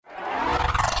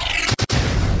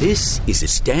This is a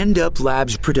Stand Up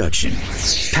Labs production,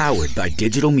 powered by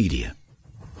digital media.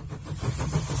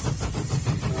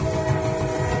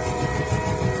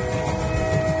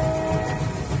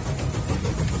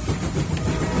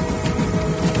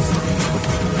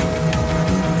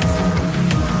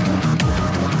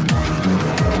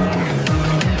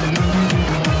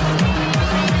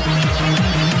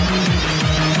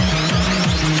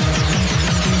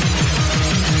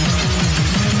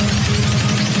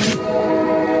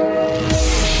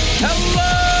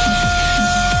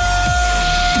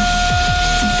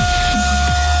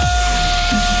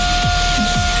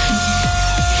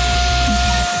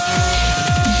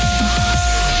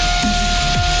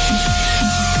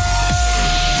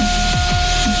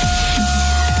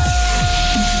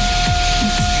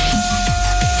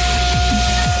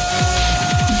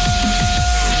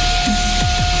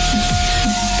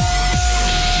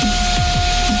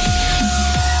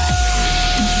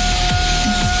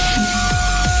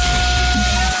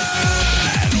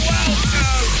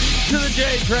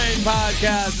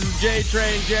 Podcast. This is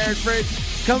J-Train, Jared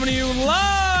Freid, coming to you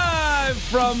live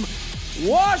from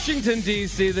Washington,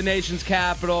 D.C., the nation's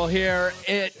capital, here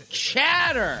at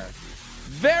Chatter.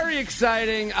 Very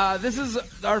exciting. This is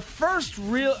our first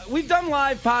real... We've done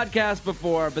live podcasts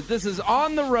before, but this is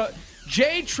on the road.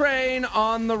 J-Train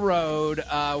on the road.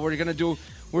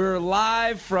 We're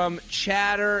live from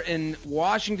Chatter in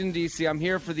Washington, D.C. I'm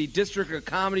here for the District of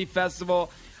Comedy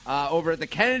Festival over at the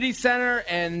Kennedy Center,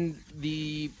 and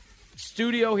the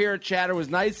studio here at Chatter was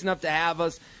nice enough to have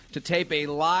us to tape a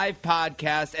live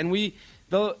podcast. And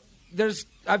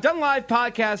I've done live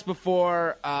podcasts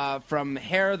before from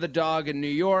Hair of the Dog in New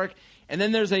York, and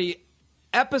then there's a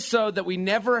episode that we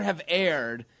never have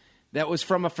aired that was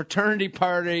from a fraternity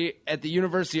party at the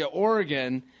University of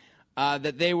Oregon.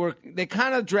 That they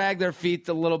kind of dragged their feet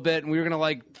a little bit, and we were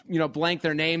gonna blank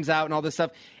their names out and all this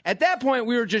stuff. At that point,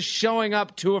 we were just showing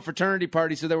up to a fraternity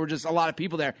party, so there were just a lot of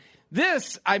people there.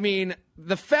 This, I mean,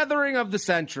 the feathering of the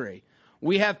century.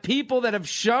 We have people that have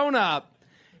shown up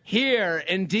here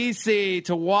in D.C.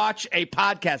 to watch a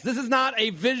podcast. This is not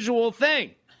a visual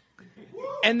thing.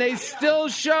 And they still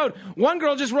showed. One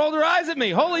girl just rolled her eyes at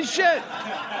me. Holy shit.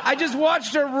 I just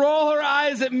watched her roll her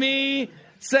eyes at me,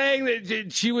 saying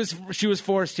that she was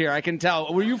forced here. I can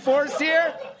tell. Were you forced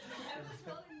here?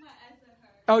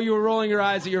 Oh, you were rolling your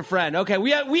eyes at your friend. Okay,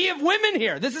 we have women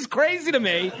here. This is crazy to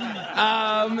me.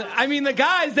 I mean, the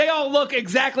guys, they all look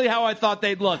exactly how I thought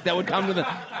they'd look. That would come to the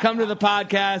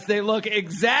podcast. They look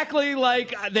exactly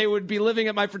like they would be living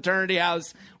at my fraternity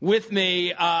house with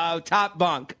me, top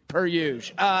bunk per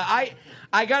usual. I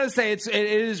gotta say, it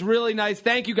is really nice.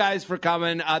 Thank you guys for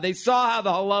coming. They saw how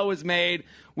the hello is made.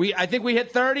 I think we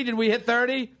hit 30. Did we hit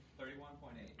 30?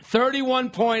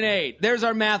 31.8. There's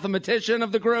our mathematician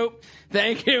of the group.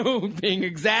 Thank you, being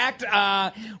exact.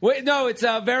 No, it's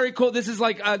very cool. This is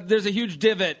like, there's a huge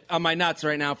divot on my nuts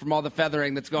right now from all the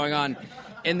feathering that's going on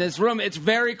in this room. It's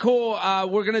very cool.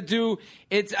 We're going to do,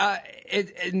 it's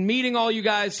meeting all you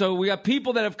guys. So we got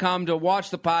people that have come to watch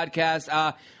the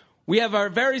podcast. We have our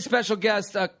very special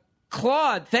guest,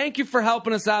 Claude, thank you for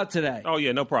helping us out today. Oh,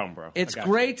 yeah, no problem, bro. It's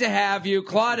great to have you.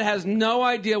 Claude has no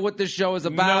idea what this show is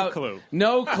about.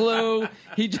 No clue.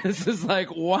 He just is like,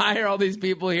 why are all these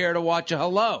people here to watch a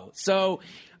hello? So,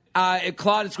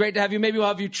 Claude, it's great to have you. Maybe we'll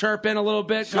have you chirp in a little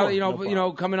bit,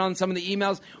 Sure, coming on some of the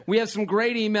emails. We have some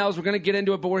great emails. We're going to get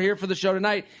into it, but we're here for the show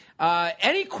tonight.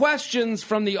 Any questions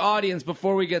from the audience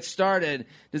before we get started?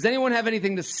 Does anyone have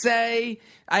anything to say?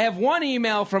 I have one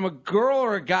email from a girl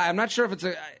or a guy. I'm not sure if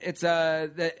it's a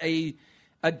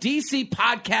DC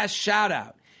podcast shout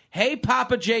out. Hey,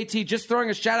 Papa JT, just throwing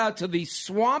a shout out to the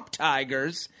Swamp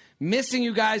Tigers. Missing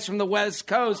you guys from the West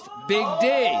Coast. Big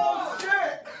D. Oh, shit.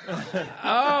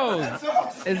 Oh,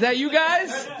 is that you guys?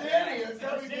 That's Danny. That's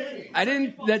gotta be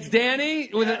Danny. That's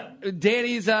Danny?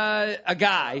 Danny's a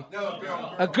guy. No,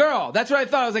 girl. A girl. That's what I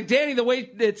thought. I was like, Danny, the way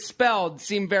it's spelled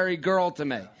seemed very girl to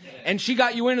me. And she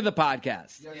got you into the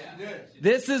podcast. Yes, she did.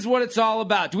 This is what it's all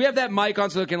about. Do we have that mic on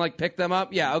so we can pick them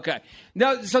up? Yeah, okay.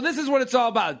 No, so this is what it's all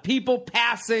about. People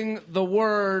passing the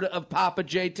word of Papa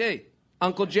JT.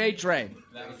 Uncle J-Train.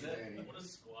 That was it.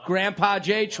 Grandpa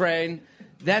J-Train.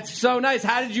 That's so nice.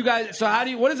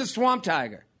 What is a Swamp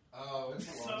Tiger? Oh, it's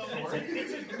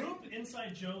It's a group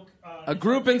inside joke. A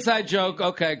group inside joke.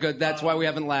 Okay, good. That's why we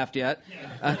haven't laughed yet.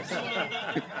 Yeah.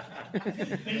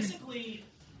 Basically,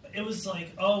 it was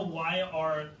like, oh, why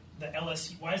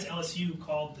is LSU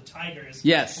called the Tigers?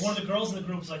 Yes. One of the girls in the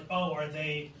group was like, oh, are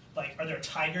there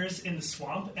tigers in the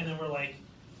swamp? And then we're like,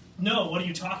 no, what are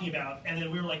you talking about? And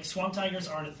then we were like, swamp tigers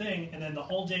aren't a thing. And then the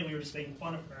whole day we were just making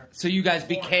fun of her. So you guys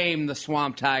became the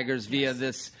swamp tigers via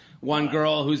this one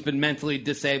girl who's been mentally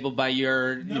disabled by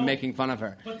you making fun of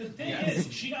her. But the thing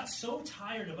is, she got so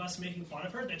tired of us making fun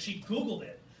of her that she Googled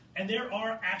it. And there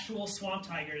are actual swamp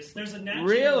tigers. There's a Nat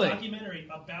Geo documentary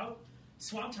about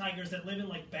swamp tigers that live in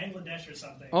like Bangladesh or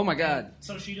something. Oh my God! And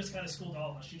so she just kind of schooled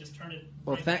all of us. She just turned it.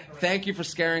 Well, right back around. thank you for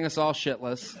scaring us all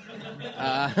shitless.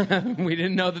 We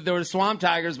didn't know that there were swamp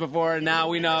tigers before, and now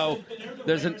we know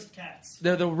They're the rarest cats.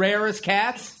 They're the rarest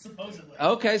cats. Supposedly.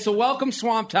 Okay, so welcome,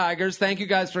 swamp tigers. Thank you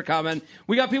guys for coming.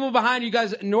 We got people behind you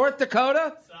guys. North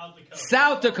Dakota.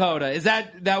 South Dakota. Is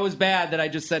that was bad that I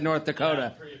just said North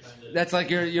Dakota? Yeah, pretty offended. That's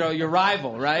like your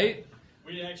rival, right?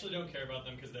 We actually don't care about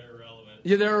them because they're irrelevant.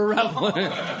 Yeah, they're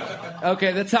irrelevant.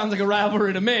 Okay, that sounds like a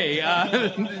rivalry to me.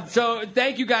 So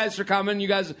thank you guys for coming. You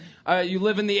guys, you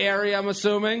live in the area, I'm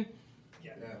assuming?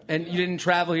 Yeah. And you didn't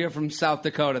travel here from South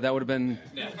Dakota. That would have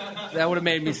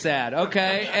made me sad.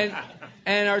 Okay,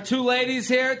 and our two ladies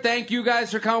here, thank you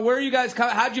guys for coming. Where are you guys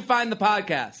coming? How'd you find the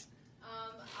podcast? I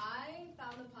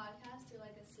found the podcast through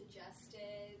like a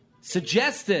suggested.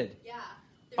 Suggested? Yeah.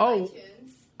 Through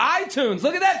iTunes.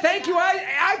 Look at that. Thank you,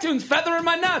 iTunes. Feather in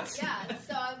my nuts. Yeah,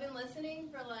 so I've been listening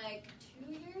for like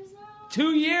 2 years now.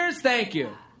 2 years? Thank you.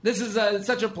 This is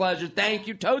such a pleasure. Thank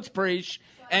you, Totes Preach.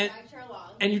 So I dragged her along.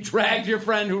 And you dragged your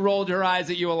friend who rolled her eyes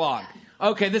at you along. Yeah.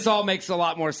 Okay, this all makes a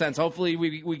lot more sense. Hopefully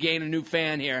we gain a new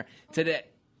fan here today.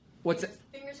 What's it?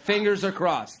 Fingers are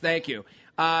crossed. Thank you.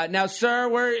 Now,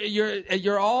 sir,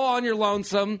 you're all on your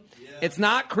lonesome. Yeah. It's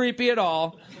not creepy at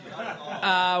all.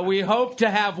 We hope to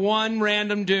have one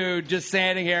random dude just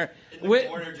standing here. In the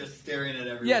corner, just staring at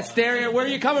everyone. Yeah, staring at... Where are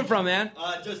you coming from, man?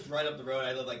 Just right up the road.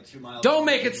 I live like 2 miles. Don't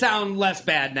make it sound less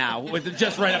bad now with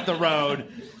just right up the road.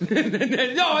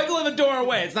 No, I live a door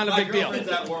away. It's not a big deal. My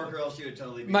girlfriend's at work, or else she would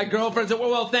totally be... My girlfriend's at work.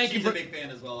 Well, thank you for... She's a big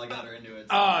fan as well. I got her into it.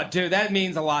 So. Oh, dude, that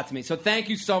means a lot to me. So thank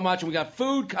you so much. And we got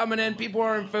food coming in. People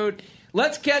ordering food.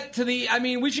 Let's get to the... I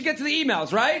mean, we should get to the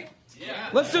emails, right? Yeah.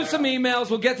 Let's do some emails.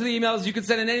 We'll get to the emails. You can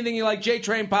send in anything you like.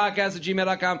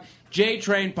 JTrainPodcast@gmail.com.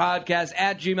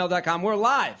 JTrainPodcast@gmail.com. We're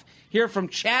live here from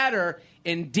Chatter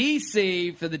in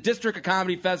D.C. for the District of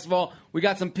Comedy Festival. We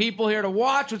got some people here to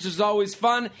watch, which is always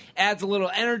fun. Adds a little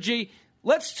energy.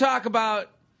 Let's do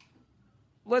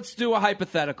a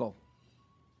hypothetical,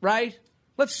 right?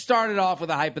 Let's start it off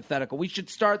with a hypothetical. We should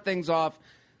start things off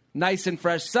nice and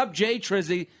fresh. Sup, Jay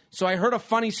Trizzy. So I heard a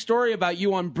funny story about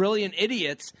you on Brilliant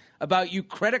Idiots about you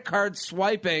credit card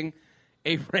swiping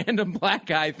a random black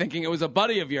guy thinking it was a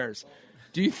buddy of yours.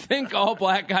 Do you think all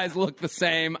black guys look the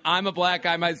same? I'm a black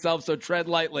guy myself, so tread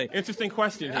lightly. Interesting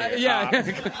question here.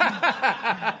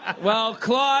 Yeah. Well,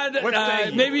 Claude,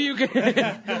 maybe you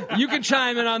can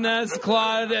chime in on this.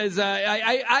 Claude is.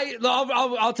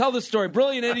 I'll tell the story.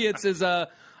 Brilliant Idiots is a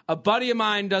buddy of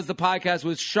mine does the podcast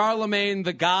with Charlemagne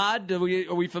the God. Are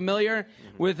we familiar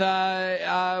with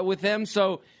him?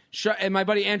 So, and my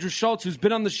buddy Andrew Schultz, who's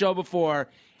been on the show before,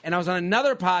 and I was on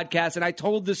another podcast, and I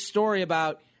told this story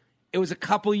about. It was a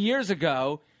couple years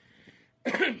ago.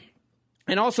 And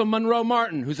also Monroe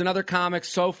Martin, who's another comic,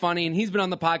 so funny, and he's been on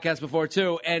the podcast before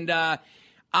too. And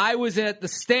I was at the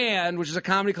Stand, which is a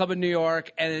comedy club in New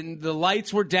York, and the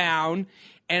lights were down,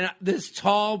 and this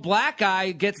tall black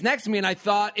guy gets next to me, and I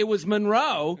thought it was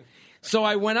Monroe. So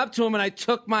I went up to him, and I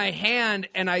took my hand,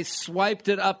 and I swiped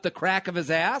it up the crack of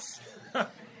his ass.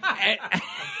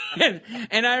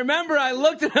 And I remember I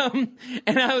looked at him,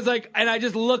 and I was like, and I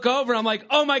just look over, and I'm like,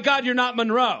 oh my God, you're not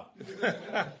Monroe.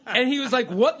 And he was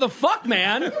like, what the fuck,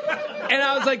 man? And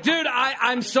I was like, dude,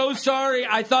 I'm so sorry.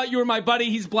 I thought you were my buddy.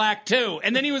 He's black too.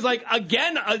 And then he was like,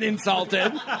 again,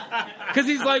 insulted. Because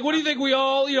he's like, what do you think we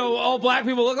all black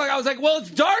people look like? I was like, well,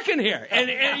 it's dark in here. And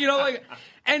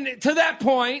and to that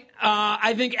point,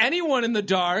 I think anyone in the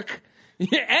dark...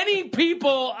 Any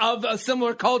people of a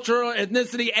similar culture,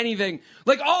 ethnicity, anything,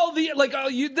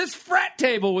 this frat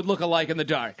table would look alike in the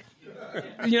dark.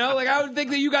 I would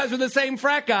think that you guys were the same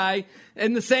frat guy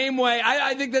in the same way.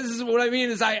 I think this is what I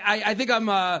mean is I think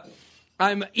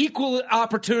I'm equal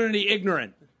opportunity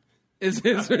ignorant. Is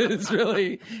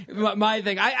really my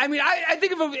thing. I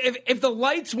think if the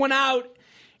lights went out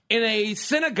in a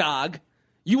synagogue,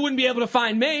 you wouldn't be able to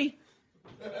find me.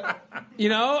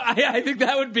 I think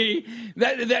that would be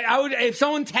that I would if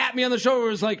someone tapped me on the shoulder and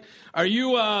was like, "Are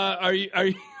you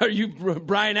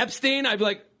Brian Epstein?" I'd be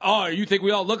like, "Oh, you think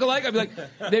we all look alike?"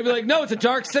 They'd be like, "No, it's a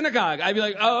dark synagogue." I'd be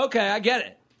like, "Oh, okay, I get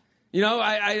it."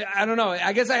 I don't know.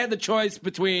 I guess I had the choice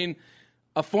between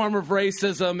a form of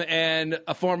racism and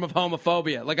a form of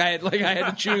homophobia. I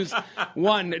had to choose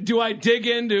one. Do I dig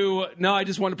into? No, I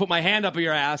just want to put my hand up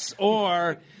your ass,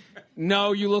 or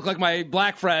no, you look like my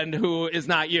black friend who is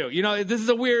not you. You know, this is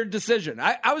a weird decision.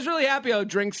 I was really happy how a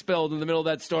drink spilled in the middle of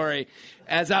that story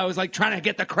as I was like trying to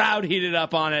get the crowd heated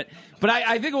up on it. But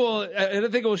I think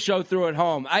it will show through at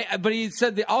home. But he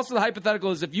said also the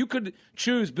hypothetical is if you could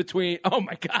choose between, oh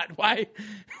my God, why?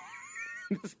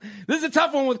 This is a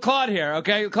tough one with Claude here,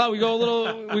 okay? Claude, we go a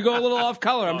little off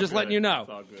color. I'm just letting you know. It's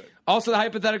all good. Also, the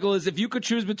hypothetical is if you could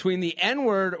choose between the N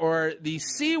word or the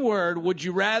C word, would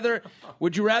you rather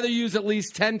use at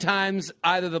least 10 times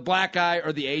either the black guy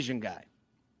or the Asian guy?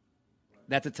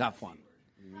 That's a tough one.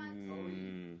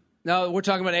 No, we're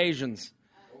talking about Asians.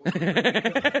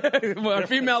 Well, a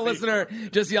female listener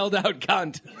just yelled out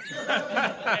cunt.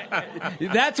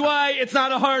 That's why it's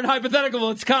not a hard hypothetical,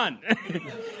 it's cunt.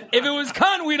 If it was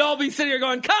cunt, we'd all be sitting here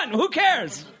going, cunt, who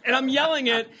cares? And I'm yelling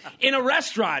it in a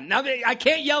restaurant. Now, I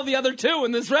can't yell the other two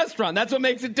in this restaurant. That's what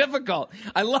makes it difficult.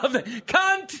 I love it.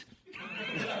 Cunt!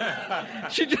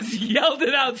 She just yelled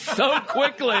it out so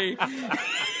quickly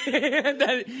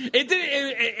that it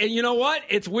did. And you know what?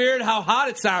 It's weird how hot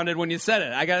it sounded when you said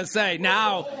it. I gotta say,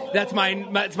 now that's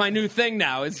my new thing.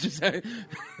 Now it's just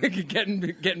get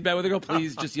in bed with a girl.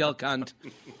 Please just yell cunt.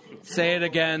 Say it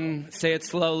again. Say it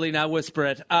slowly. Now whisper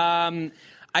it. I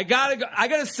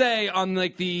gotta say on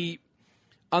the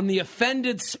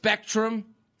offended spectrum,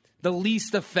 the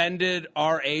least offended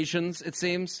are Asians. It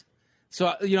seems.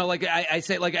 So, you know, like I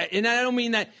say, like, and I don't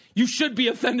mean that you should be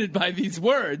offended by these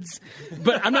words,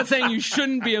 but I'm not saying you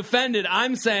shouldn't be offended.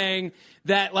 I'm saying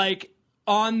that, like,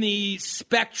 on the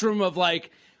spectrum of,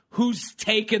 like, who's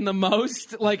taken the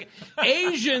most, like,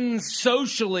 Asians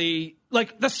socially,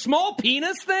 like, the small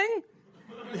penis thing?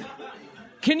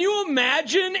 Can you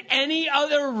imagine any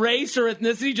other race or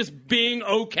ethnicity just being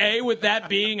okay with that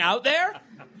being out there?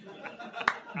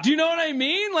 Do you know what I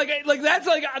mean? Like that's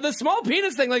like the small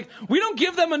penis thing. Like, we don't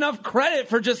give them enough credit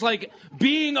for just like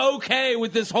being okay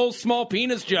with this whole small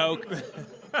penis joke.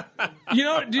 You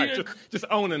know, just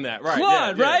owning that, right?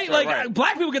 Claude, yeah, right? Like right.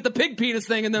 Black people get the pig penis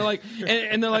thing, and they're like,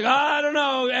 and they're like, I don't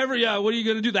know, what are you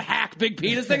gonna do? The hack big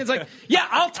penis thing? It's like, yeah,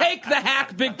 I'll take the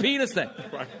hack big penis thing.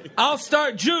 Right. I'll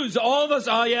start Jews, all of us.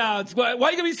 Oh yeah, why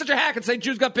are you gonna be such a hack and say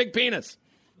Jews got big penis?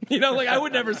 You know, like, I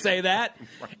would never say that.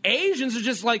 Asians are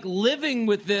just, like, living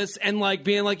with this and, like,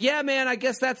 being like, yeah, man, I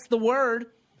guess that's the word.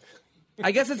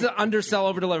 I guess it's an undersell,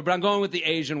 over-deliver, but I'm going with the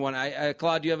Asian one.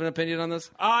 Claude, do you have an opinion on this?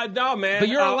 No, man. But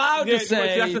you're allowed to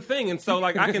say... That's the thing, and so,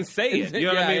 like, I can say it. You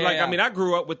know what I mean? Like, I mean, I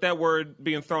grew up with that word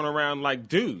being thrown around like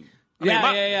dude.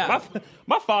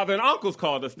 My father and uncles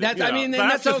called us that.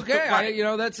 That's okay. Right.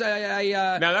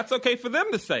 Now, that's okay for them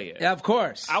to say it. Yeah, of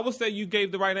course. I would say you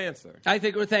gave the right answer. Thank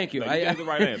you. No, you gave the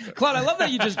right answer. Claude, I love that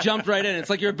you just jumped right in. It's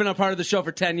like you've been a part of the show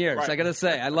for 10 years. Right. I got to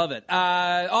say, I love it.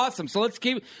 Awesome. So let's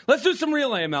do some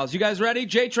real AMLs. You guys ready?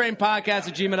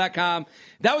 JTrainPodcast@gmail.com.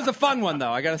 That was a fun one,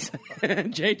 though. I got to say,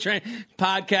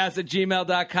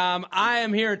 JTrainPodcast@gmail.com. I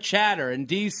am here at Chatter in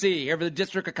D.C., here for the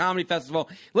District of Comedy Festival.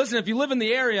 Listen, if you live in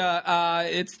the area,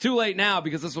 it's too late now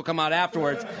because this will come out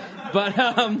afterwards. But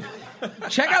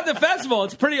check out the festival.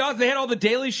 It's pretty awesome. They had all the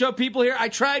Daily Show people here. I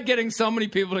tried getting so many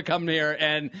people to come here,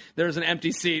 and there's an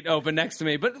empty seat open next to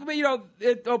me. But you know,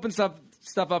 it opens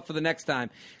stuff up for the next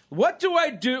time. What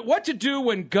to do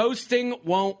when ghosting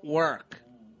won't work?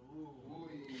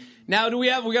 Now, we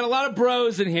got a lot of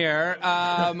bros in here.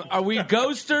 Are we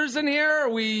ghosters in here, or are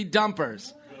we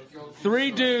dumpers?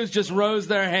 3 dudes just rose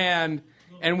their hand,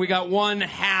 and we got one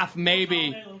half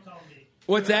maybe.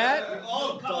 What's that?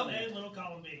 Little column A, little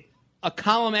column B. A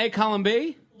column A, column B?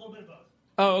 A little bit of both.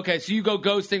 Oh, okay. So you go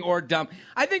ghosting or dump.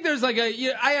 I think there's like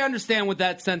I understand what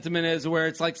that sentiment is, where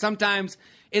it's like sometimes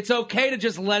it's okay to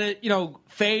just let it,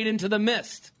 fade into the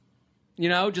mist.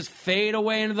 Just fade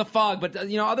away into the fog. But,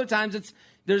 other times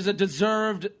there's a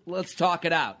deserved, let's talk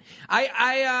it out.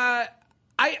 I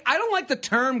don't like the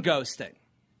term ghosting.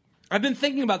 I've been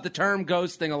thinking about the term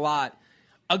ghosting a lot.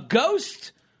 A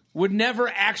ghost would never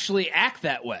actually act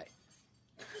that way.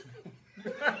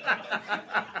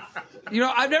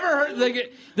 I've never heard,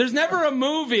 there's never a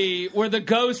movie where the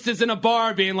ghost is in a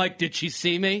bar being like, did she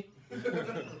see me?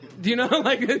 Do you know,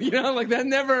 that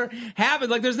never happened.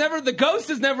 Like, the ghost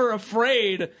is never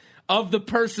afraid of the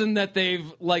person that they've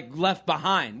left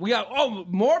behind. We got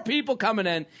more people coming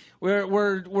in.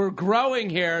 We're growing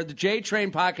here. The J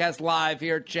Train Podcast live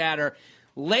here at Chatter.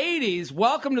 Ladies,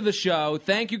 welcome to the show.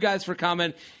 Thank you guys for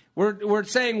coming. We're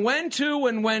saying what to do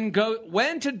when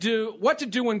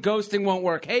ghosting won't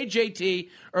work. Hey JT,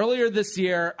 earlier this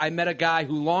year I met a guy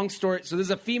who, so this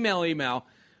is a female email.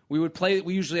 We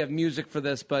usually have music for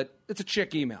this, but it's a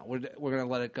chick email. We're gonna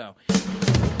let it go.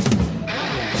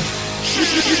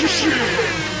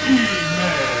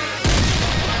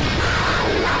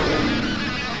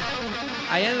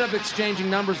 I ended up exchanging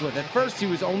numbers with. At first, he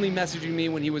was only messaging me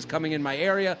when he was coming in my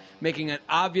area, making it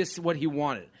obvious what he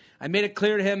wanted. I made it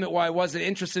clear to him that I wasn't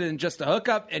interested in just a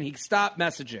hookup, and he stopped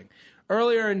messaging.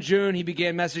 Earlier in June, he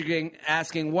began messaging,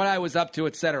 asking what I was up to,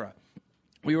 etc.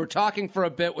 We were talking for a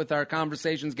bit with our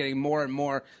conversations getting more and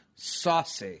more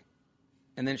saucy.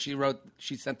 And then she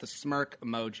sent the smirk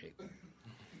emoji.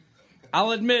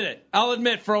 I'll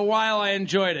admit, for a while I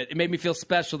enjoyed it. It made me feel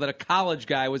special that a college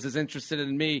guy was as interested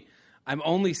in me. I'm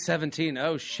only 17.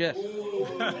 Oh, shit.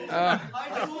 It's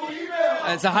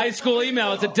a high school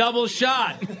email. It's a double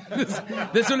shot.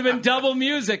 This would have been double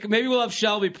music. Maybe we'll have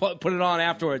Shelby put it on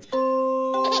afterwards.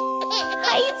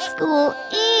 High school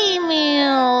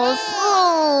emails.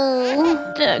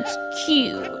 Oh, that's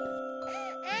cute.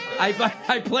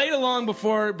 I played along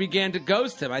before it began to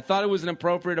ghost him. I thought it was an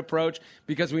appropriate approach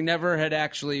because we never had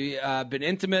actually been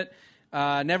intimate.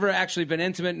 Never actually been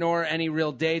intimate, nor any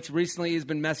real dates. Recently, he's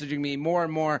been messaging me more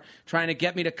and more, trying to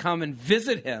get me to come and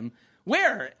visit him.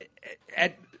 Where?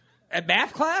 At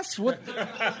math class? What?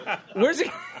 Where's he?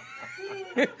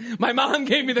 My mom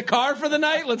gave me the car for the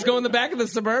night. Let's go in the back of the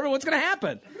Suburban. What's going to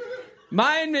happen?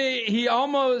 He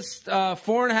almost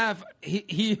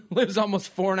he lives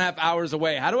almost 4.5 hours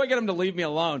away. How do I get him to leave me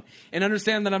alone and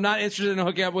understand that I'm not interested in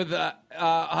hooking up with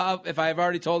Hub if I've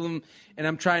already told him and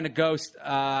I'm trying to ghost?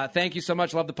 Thank you so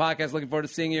much. Love the podcast. Looking forward to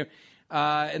seeing you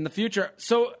in the future.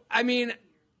 So, I mean,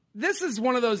 this is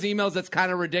one of those emails that's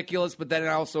kind of ridiculous, but then it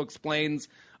also explains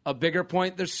a bigger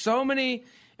point. There's so many,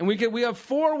 and we have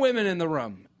 4 women in the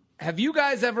room. Have you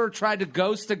guys ever tried to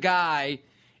ghost a guy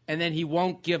and then he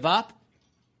won't give up?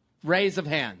 Raise of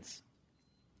hands.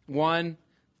 1,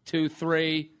 2,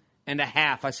 3.5.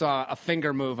 I saw a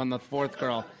finger move on the 4th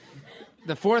girl.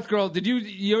 The 4th girl,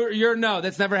 you're no,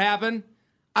 that's never happened?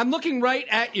 I'm looking right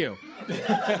at you.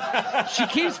 She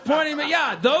keeps pointing me.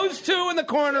 Yeah, those 2 in the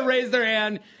corner raised their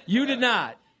hand. You did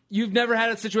not. You've never had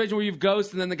a situation where you've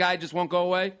ghosted and then the guy just won't go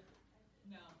away?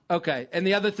 No. Okay, and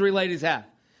the other 3 ladies have.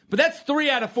 But that's 3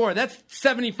 out of 4. That's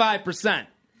 75%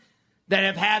 that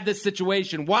have had this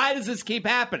situation. Why does this keep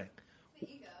happening?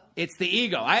 It's the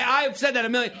ego. I've said that a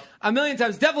million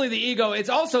times. Definitely the ego. It's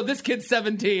also this kid's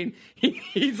 17.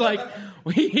 He's like,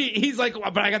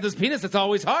 but I got this penis. It's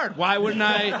always hard. Why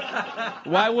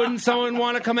wouldn't someone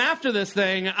want to come after this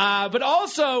thing? But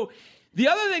also, the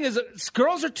other thing is,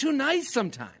 girls are too nice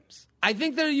sometimes. I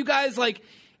think that you guys I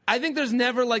think there's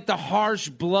never the harsh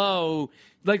blow.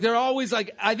 They're always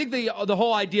I think the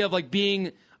whole idea of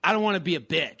being, I don't want to be a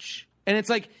bitch, and it's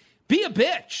be a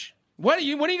bitch. What are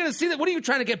you going to see? What are you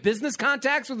trying to get business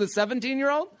contacts with a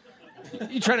 17-year-old?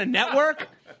 You trying to network?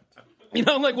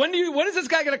 When is this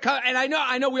guy going to come? And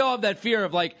I know we all have that fear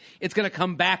of it's going to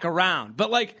come back around, but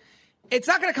it's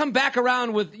not going to come back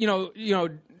around with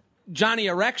Johnny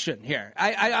Erection here.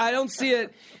 I don't see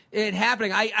it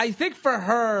happening. I think for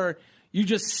her, you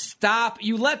just stop.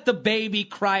 You let the baby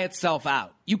cry itself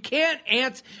out. You can't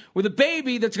answer with a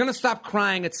baby that's going to stop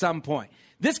crying at some point.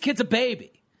 This kid's a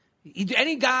baby.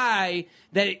 Any guy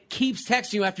that keeps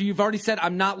texting you after you've already said,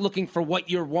 I'm not looking for what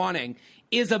you're wanting,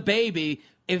 is a baby.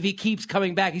 If he keeps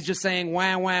coming back, he's just saying,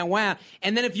 wah, wah, wah.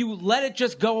 And then if you let it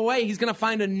just go away, he's going to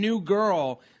find a new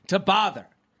girl to bother.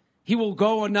 He will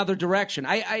go another direction.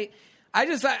 I've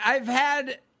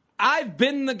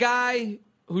been the guy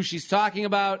who she's talking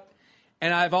about,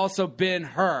 and I've also been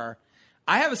her.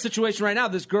 I have a situation right now.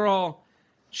 This girl,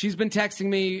 she's been texting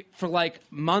me for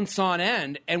months on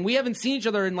end, and we haven't seen each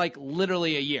other in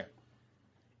literally a year.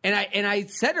 And I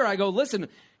said to her, I go, listen,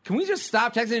 can we just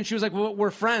stop texting? And she was like, well, we're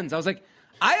friends. I was like,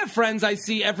 I have friends I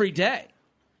see every day.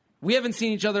 We haven't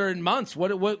seen each other in months.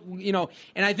 What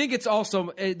and I think it's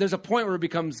also, there's a point where it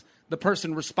becomes the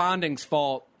person responding's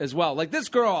fault as well. This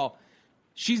girl,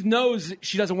 she knows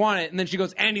she doesn't want it, and then she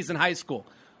goes, Andy's in high school.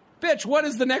 Bitch, what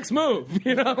is the next move?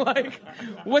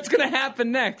 What's going to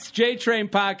happen next?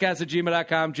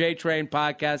 JTrainPodcast@gmail.com,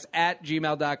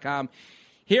 JTrainPodcast@gmail.com.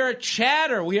 Here at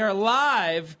Chatter, we are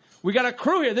live. We got a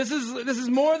crew here. This is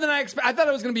more than I expected. I thought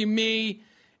it was going to be me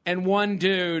and one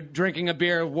dude drinking a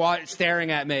beer,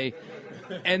 staring at me.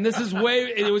 And this is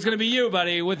it was going to be you,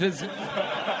 buddy, it was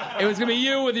going to be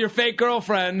you with your fake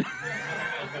girlfriend.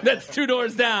 That's 2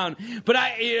 doors down. But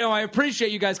I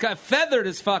appreciate you guys. Feathered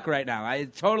as fuck right now. I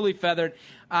totally feathered.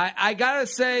 I gotta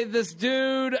say, this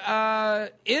dude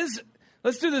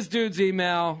let's do this dude's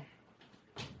email.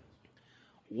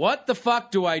 What the fuck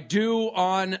do I do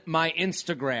on my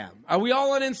Instagram? Are we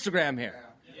all on Instagram here?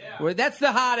 Yeah. That's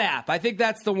the hot app. I think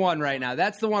that's the one right now.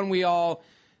 That's the one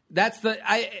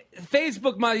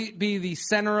Facebook might be the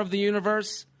center of the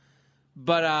universe.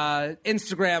 But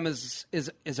Instagram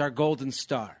is our golden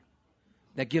star.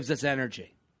 that gives us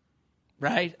energy.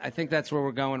 Right? I think that's where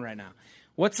we're going right now.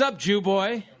 What's up, Jew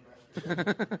boy?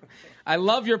 I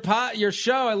love your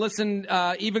show. I listened,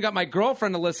 even got my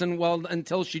girlfriend to listen, well,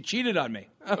 until she cheated on me.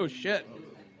 Oh, shit.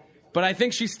 But I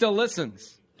think she still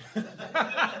listens.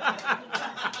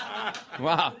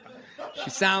 Wow.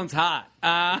 She sounds hot.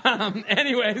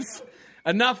 Anyways,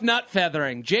 enough nut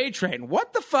feathering. J-Train,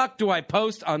 what the fuck do I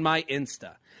post on my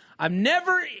Insta? I'm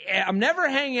never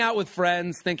hanging out with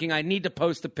friends thinking I need to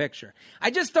post a picture. I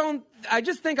just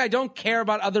think I don't care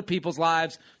about other people's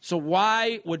lives, so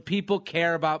why would people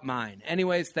care about mine?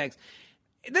 Anyways, thanks.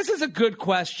 This is a good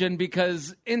question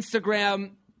because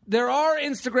Instagram, there are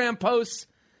Instagram posts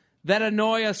that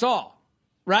annoy us all,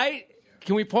 right?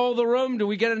 Can we poll the room? Do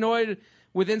we get annoyed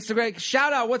with Instagram?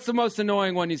 Shout out, what's the most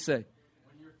annoying one you say?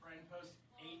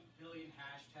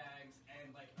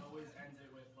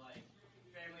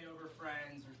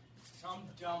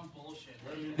 Dumb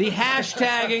bullshit. The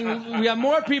hashtagging, we have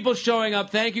more people showing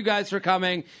up. Thank you guys for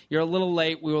coming. You're a little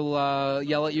late. We will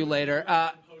yell at you later.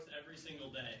 Post every single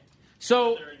day.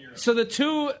 So the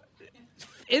two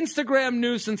Instagram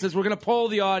nuisances, we're going to poll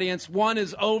the audience. One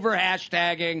is over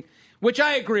hashtagging, which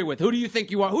I agree with. Who do you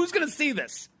think you are? Who's going to see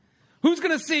this? Who's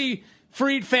going to see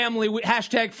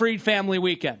hashtag Freed Family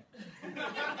Weekend?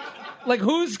 Like,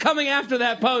 who's coming after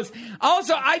that post?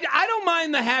 Also, I don't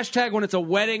mind the hashtag when it's a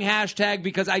wedding hashtag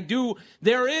because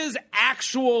there is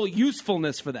actual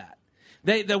usefulness for that.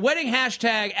 The wedding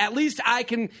hashtag, at least I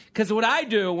can, because what I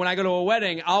do when I go to a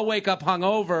wedding, I'll wake up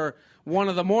hungover one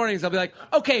of the mornings. I'll be like,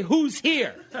 okay, who's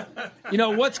here? You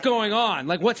know, what's going on?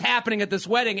 Like, what's happening at this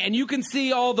wedding? And you can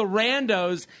see all the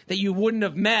randos that you wouldn't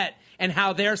have met and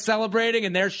how they're celebrating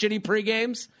and their shitty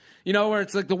pregames. You know, where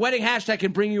it's like the wedding hashtag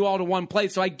can bring you all to one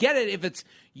place. So I get it if it's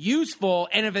useful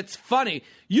and if it's funny.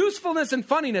 Usefulness and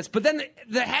funniness. But then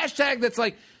the hashtag that's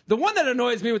like, the one that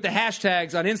annoys me with the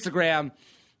hashtags on Instagram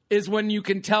is when you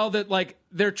can tell that, like,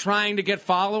 they're trying to get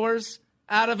followers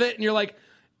out of it. And you're like,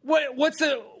 what's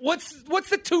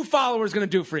the 2 followers going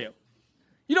to do for you?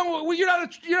 You know, you're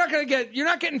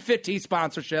not getting Fit Tea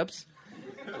sponsorships.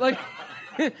 Like,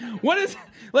 what is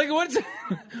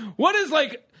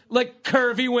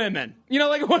curvy women? You know,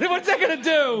 like, what's that going to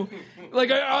do? Like,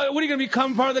 what are you going to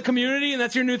become part of the community and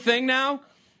that's your new thing now?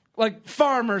 Like,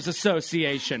 Farmers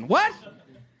Association. What?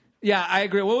 Yeah, I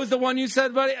agree. What was the one you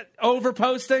said, buddy?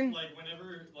 Overposting? Like,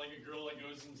 whenever, like, a girl, like,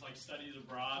 goes and, like, studies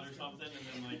abroad or something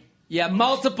and then, like... Yeah,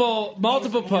 multiple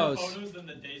posts. Photos than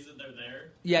the days that they're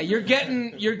there. Yeah, you're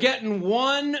getting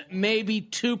 1, maybe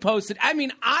 2 posted. I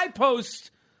mean, I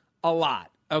post a lot,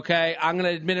 okay? I'm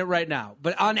going to admit it right now.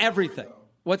 But on everything.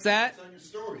 What's that? It's on your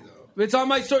story, though. It's on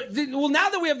my story. Well, now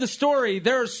that we have the story,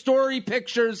 there are story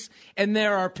pictures and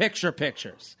there are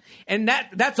pictures. And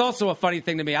that's also a funny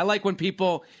thing to me. I like when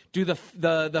people do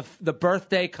the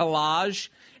birthday collage,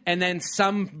 and then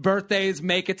some birthdays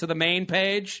make it to the main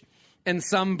page, and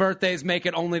some birthdays make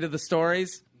it only to the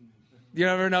stories. You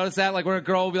ever notice that? Like, where a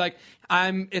girl will be like,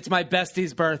 it's my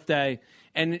bestie's birthday.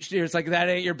 And it's like, that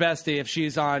ain't your bestie if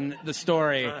she's on the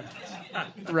story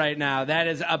right now. That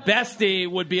is, a bestie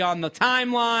would be on the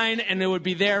timeline, and it would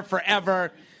be there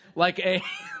forever, like a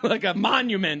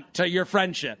monument to your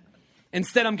friendship.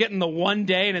 Instead, I'm getting the 1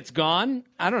 day and it's gone.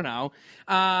 I don't know.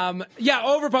 Yeah,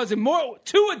 overposting.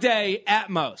 2 a day at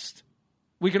most.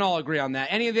 We can all agree on that.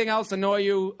 Anything else annoy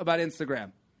you about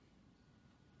Instagram?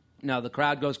 No, the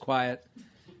crowd goes quiet.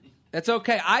 That's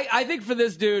okay. I think for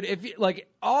this dude, if you, like,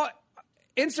 all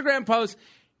Instagram posts,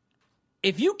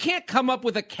 if you can't come up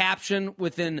with a caption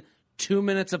within 2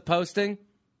 minutes of posting,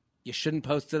 you shouldn't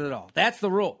post it at all. That's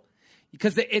the rule.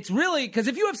 Because if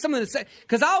you have something to say,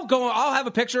 because I'll have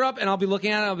a picture up and I'll be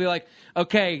looking at it and I'll be like,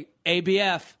 okay,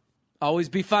 ABF, always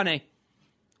be funny.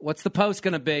 What's the post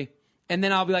going to be? And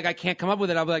then I'll be like, I can't come up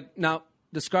with it. I'll be like, no,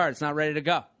 discard. It's not ready to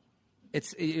go.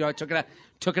 It's, I took it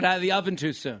out of the oven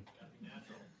too soon.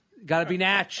 Got to be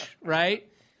natch, right?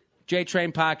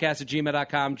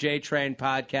 JTrainPodcast@gmail.com,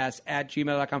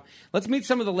 JTrainPodcast@gmail.com. Let's meet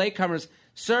some of the latecomers.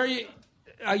 Sir,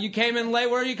 you came in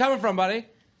late. Where are you coming from, buddy?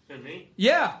 Me?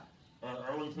 Yeah.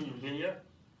 Arlington, Virginia.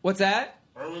 What's that?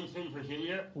 Arlington,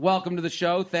 Virginia. Welcome to the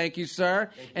show. Thank you, sir.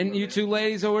 Thank you, two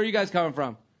ladies, where are you guys coming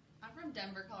from? I'm from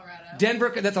Denver, Colorado.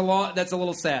 Denver, that's a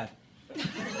little sad.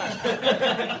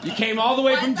 You came all the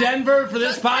way from Denver for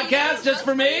this podcast just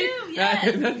for me?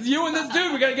 Yes. That's you and this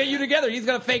dude. We got to get you together. He's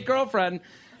got a fake girlfriend.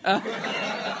 And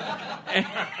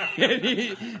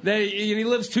he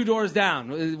lives 2 doors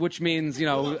down, which means,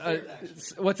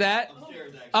 what's that?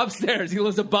 Upstairs. He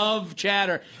lives above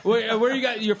Chatter. Where you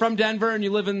got? You're from Denver and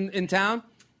you live in town?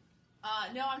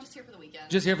 No, I'm just here for the weekend.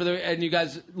 Just here and you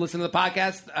guys listen to the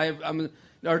podcast?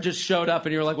 Or just showed up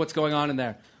and you were like, what's going on in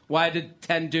there? Why did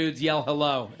 10 dudes yell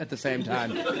hello at the same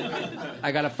time?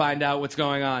 I got to find out what's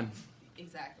going on.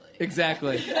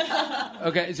 Exactly.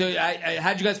 Okay, so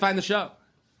how'd you guys find the show?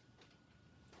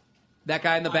 That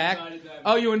guy in the back?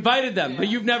 Oh, you invited them, but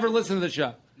you've never listened to the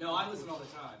show. No, I listen all the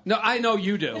time. No, I know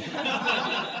you do.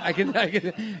 I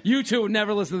can. You two would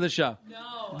never listen to the show.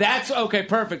 No. That's okay.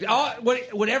 Perfect.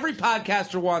 What every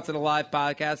podcaster wants in a live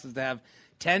podcast is to have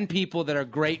 10 people that are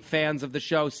great fans of the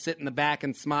show sit in the back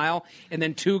and smile, and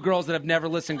then 2 girls that have never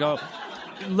listened go,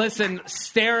 listen,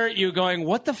 stare at you going,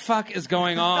 what the fuck is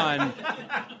going on?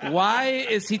 Why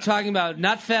is he talking about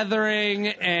nut feathering,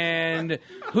 and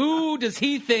who does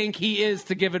he think he is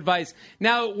to give advice?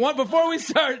 Now, before we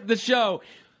start the show,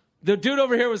 the dude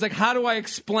over here was like, how do I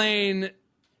explain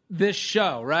this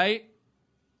show, right?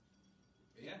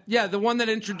 Yeah, the one that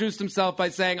introduced himself by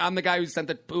saying, I'm the guy who sent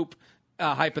the poop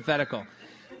hypothetical.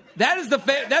 That is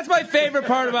that's my favorite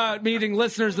part about meeting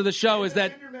listeners of the show is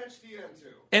that...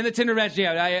 And the Tinder match,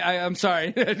 yeah. I'm sorry.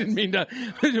 I didn't mean to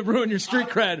ruin your street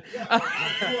cred.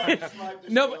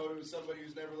 No, somebody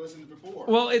who's never listened before.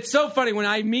 Well, it's so funny. When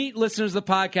I meet listeners of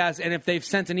the podcast, and if they've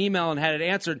sent an email and had it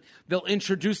answered, they'll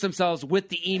introduce themselves with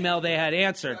the email they had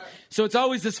answered. So it's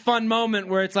always this fun moment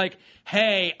where it's like,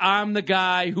 hey, I'm the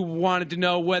guy who wanted to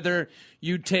know whether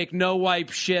you'd take no wipe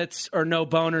shits or no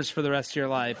boners for the rest of your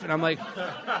life. And I'm like,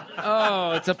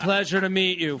 oh, it's a pleasure to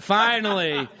meet you.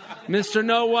 Finally, Mr.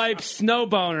 No Wipes, No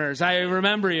Boners. I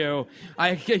remember you.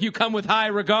 You come with high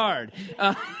regard.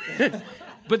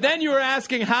 But then you were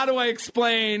asking, how do I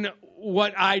explain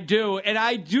what I do? And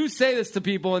I do say this to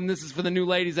people, and this is for the new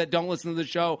ladies that don't listen to the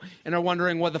show and are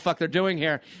wondering what the fuck they're doing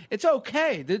here. It's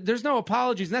okay. There's no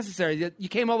apologies necessary. You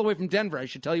came all the way from Denver. I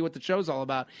should tell you what the show's all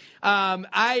about.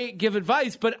 I give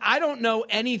advice, but I don't know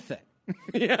anything.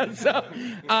 But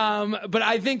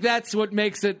I think that's what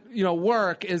makes it,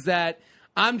 work, is that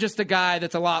I'm just a guy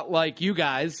that's a lot like you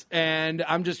guys, and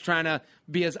I'm just trying to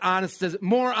be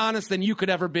more honest than you could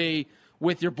ever be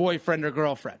with your boyfriend or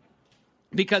girlfriend.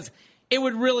 Because it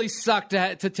would really suck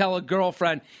to tell a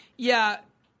girlfriend, yeah,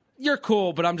 you're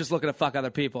cool, but I'm just looking to fuck other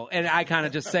people. And I kind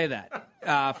of just say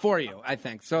that for you, I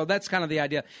think. So that's kind of the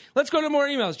idea. Let's go to more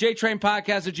emails.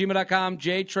 jtrainpodcast@gmail.com,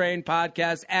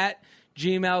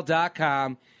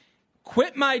 jtrainpodcast@gmail.com.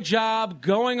 Quit my job,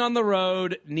 going on the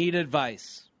road, need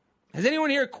advice. Has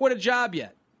anyone here quit a job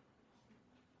yet?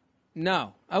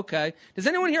 No. Okay. Does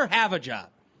anyone here have a job?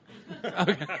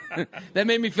 Okay. That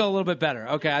made me feel a little bit better.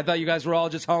 Okay, I thought you guys were all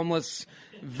just homeless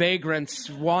vagrants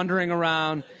wandering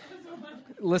around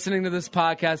listening to this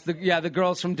podcast. The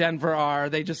girls from Denver are.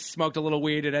 They just smoked a little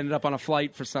weed. It ended up on a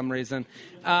flight for some reason.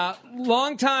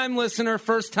 Long-time listener,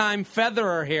 first-time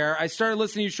featherer here. I started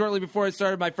listening to you shortly before I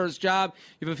started my first job.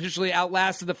 You've officially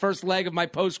outlasted the first leg of my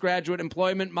postgraduate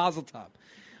employment. Mazel tov.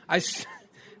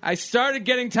 I started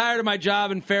getting tired of my job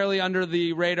in fairly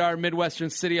under-the-radar Midwestern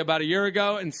city about a year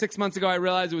ago, and 6 months ago I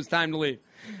realized it was time to leave.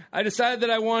 I decided that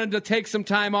I wanted to take some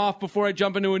time off before I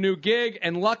jump into a new gig,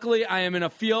 and luckily I am in a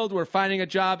field where finding a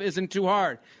job isn't too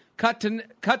hard. Cut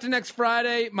to next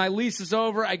Friday. My lease is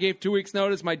over. I gave 2 weeks'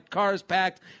 notice. My car is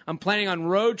packed. I'm planning on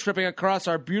road tripping across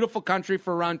our beautiful country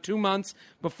for around 2 months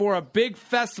before a big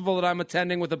festival that I'm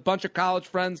attending with a bunch of college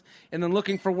friends, and then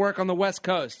looking for work on the West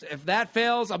Coast. If that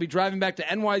fails, I'll be driving back to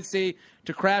NYC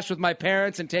to crash with my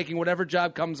parents and taking whatever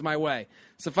job comes my way.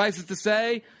 Suffice it to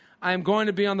say, I am going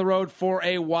to be on the road for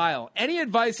a while. Any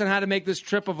advice on how to make this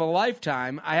trip of a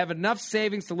lifetime? I have enough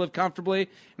savings to live comfortably,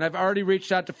 and I've already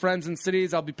reached out to friends in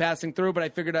cities I'll be passing through, but I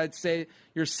figured I'd say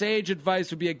your sage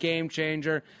advice would be a game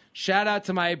changer. Shout out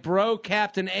to my bro,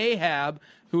 Captain Ahab,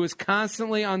 who is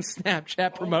constantly on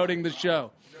Snapchat promoting the show.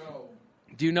 No.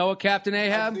 Do you know a Captain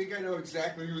Ahab? I think I know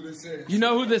exactly who this is. You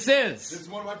know who this is? This is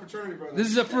one of my fraternity brothers.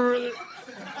 This is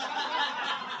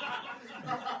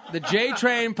The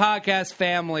J-Train podcast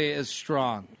family is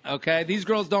strong, okay? These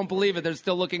girls don't believe it. They're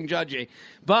still looking judgy.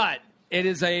 But it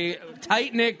is a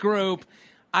tight-knit group.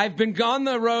 I've been on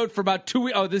the road for about 2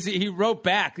 weeks. Oh, he wrote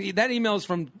back. That email is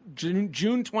from June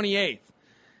 28th.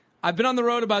 I've been on the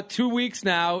road about 2 weeks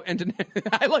now, and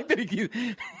I like that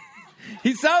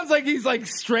he sounds like he's like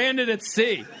stranded at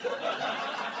sea.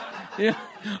 Yeah,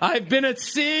 I've been at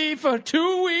sea for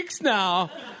 2 weeks now.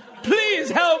 Please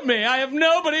help me. I have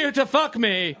nobody to fuck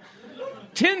me.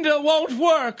 Tinder won't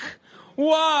work.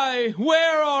 Why?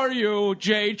 Where are you,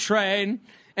 J-Train?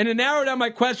 And to narrow down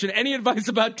my question, any advice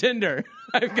about Tinder?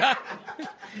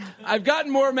 I've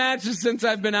gotten more matches since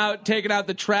I've been taking out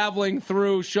the traveling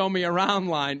through show me around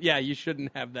line. Yeah, you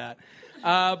shouldn't have that.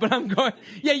 But I'm going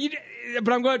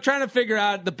trying to figure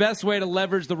out the best way to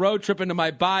leverage the road trip into my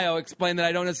bio, explain that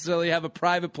I don't necessarily have a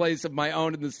private place of my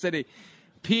own in the city.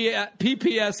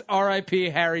 PPS R.I.P.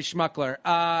 Harry Schmuckler.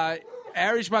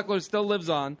 Harry Schmuckler still lives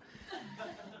on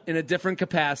in a different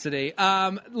capacity.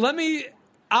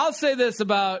 I'll say this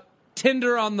about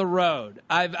Tinder on the road.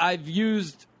 I've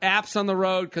used apps on the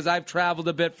road because I've traveled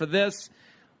a bit for this.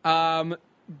 You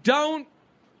don't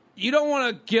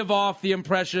want to give off the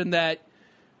impression that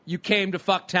you came to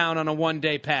Fucktown on a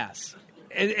one-day pass.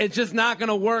 It's just not going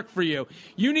to work for you.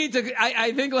 You need to.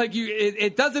 I think like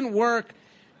it doesn't work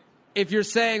if you're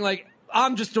saying like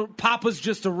Papa's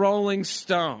just a Rolling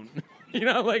Stone.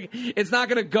 Like it's not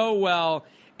going to go well.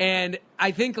 And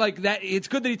I think like that. It's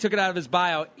good that he took it out of his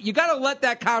bio. You got to let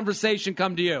that conversation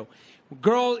come to you.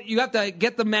 Girl, you have to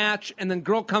get the match, and then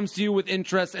girl comes to you with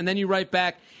interest, and then you write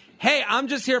back, "Hey, I'm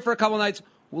just here for a couple nights.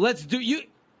 Let's do you."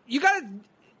 You got to.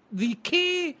 The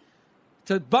key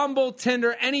to Bumble,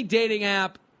 Tinder, any dating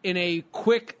app in a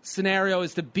quick scenario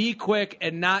is to be quick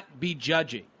and not be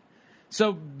judgy.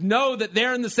 So know that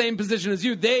they're in the same position as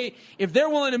you. If they're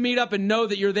willing to meet up and know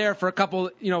that you're there for a couple,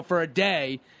 for a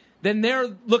day, then they're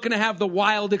looking to have the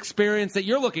wild experience that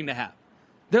you're looking to have.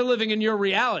 They're living in your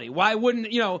reality. Why wouldn't,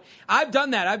 I've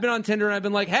done that. I've been on Tinder and I've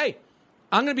been like, hey,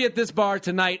 I'm going to be at this bar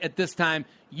tonight at this time.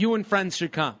 You and friends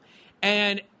should come.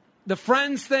 And the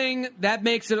friends thing, that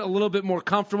makes it a little bit more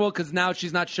comfortable because now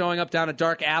she's not showing up down a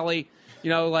dark alley,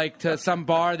 like to some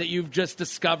bar that you've just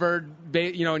discovered,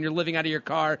 and you're living out of your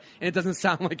car, and it doesn't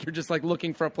sound like you're just like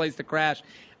looking for a place to crash.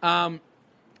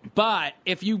 But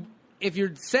if you're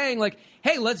saying like,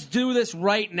 hey, let's do this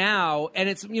right now, and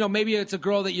it's maybe it's a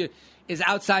girl that is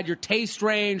outside your taste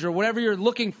range or whatever you're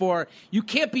looking for, you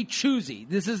can't be choosy.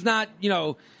 This is not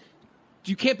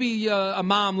You can't be a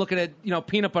mom looking at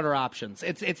peanut butter options.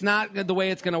 It's not the way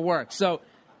it's going to work. So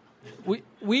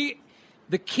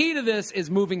the key to this is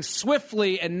moving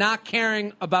swiftly and not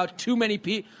caring about too many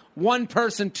people. One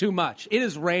person too much. It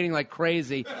is raining like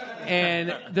crazy,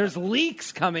 and there's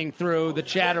leaks coming through the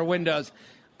Chatter windows.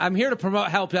 I'm here to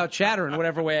help out Chatter in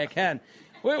whatever way I can.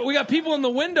 We got people in the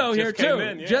window here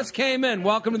too. Just came in.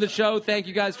 Welcome to the show. Thank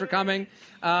you guys for coming.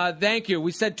 Thank you.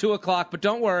 We said 2 o'clock, but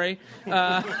don't worry.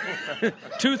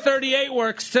 2:38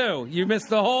 works too. You missed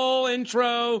the whole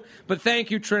intro, but thank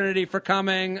you, Trinity, for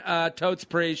coming. Totes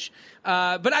preach.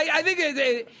 But I think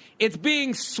it's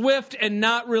being swift and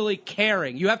not really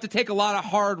caring. You have to take a lot of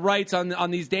hard rights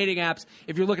on these dating apps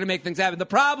if you're looking to make things happen. The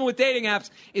problem with dating apps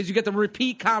is you get the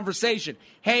repeat conversation.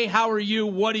 Hey, how are you?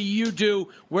 What do you do?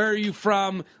 Where are you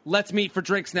from? Let's meet for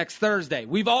drinks next Thursday.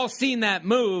 We've all seen that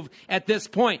move at this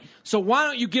point. So why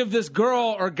don't you give this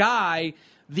girl or guy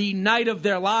the night of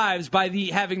their lives by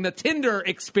having the Tinder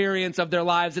experience of their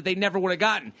lives that they never would have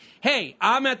gotten. Hey,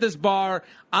 I'm at this bar.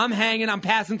 I'm hanging. I'm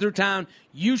passing through town.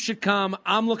 You should come.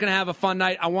 I'm looking to have a fun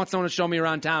night. I want someone to show me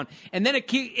around town. And then it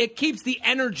keeps the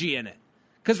energy in it.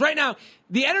 Because right now,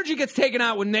 the energy gets taken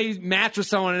out when they match with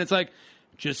someone and it's like,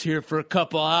 just here for a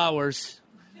couple hours.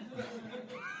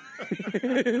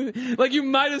 Like you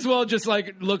might as well just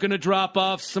like looking to drop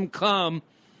off some cum.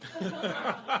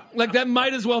 Like that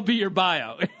might as well be your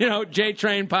bio.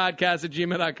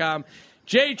 JTrainPodcast@gmail.com.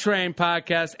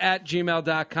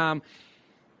 JTrainPodcast@gmail.com.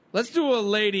 Let's do a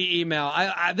lady email.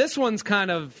 This one's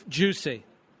kind of juicy.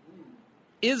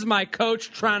 Is my coach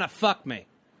trying to fuck me?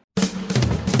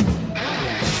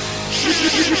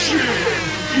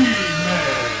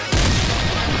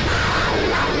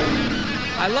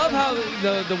 I love how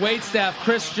the waitstaff,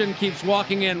 Christian, keeps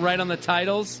walking in right on the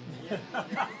titles.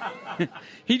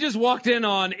 He just walked in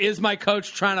on, is my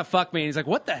coach trying to fuck me? And he's like,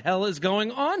 what the hell is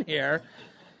going on here?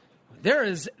 There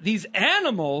is these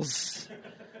animals.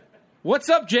 What's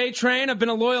up, J-Train? I've been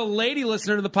a loyal lady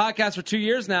listener to the podcast for 2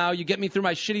 years now. You get me through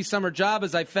my shitty summer job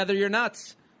as I feather your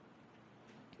nuts.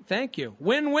 Thank you.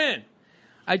 Win-win.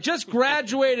 I just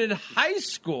graduated high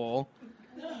school.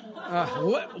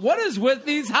 What is with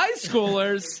these high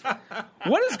schoolers?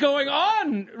 What is going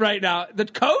on right now? The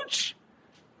coach?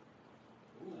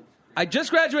 I just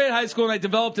graduated high school and I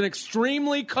developed an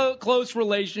extremely close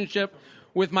relationship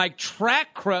with my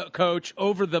track coach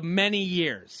over the many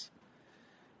years.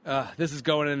 This is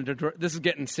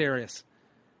getting serious.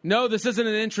 No, this isn't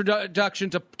an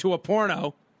introduction to a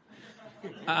porno.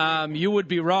 You would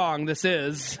be wrong. This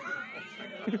is.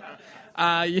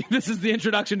 This is the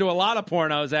introduction to a lot of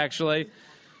pornos, actually.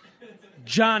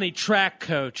 Johnny, track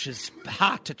coach, is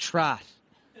hot to trot.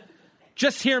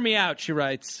 Just hear me out, she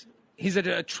writes. He's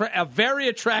a very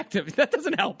attractive. That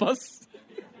doesn't help us.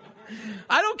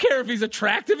 I don't care if he's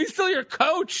attractive. He's still your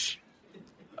coach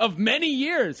of many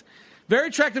years. Very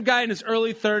attractive guy in his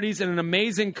early 30s and an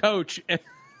amazing coach.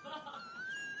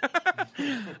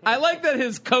 I like that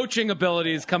his coaching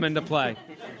abilities come into play.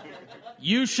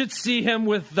 You should see him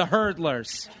with the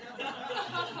hurdlers.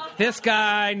 This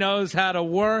guy knows how to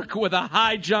work with a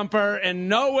high jumper in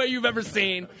no way you've ever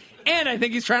seen, and I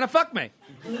think he's trying to fuck me.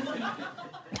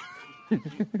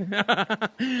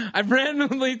 I've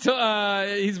randomly he's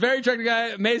a very attractive guy,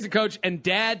 amazing coach, and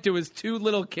dad to his 2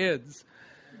 little kids.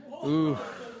 Ooh.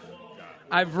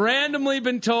 I've randomly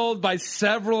been told by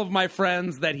several of my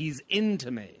friends that he's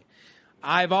into me.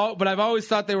 But I've always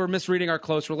thought they were misreading our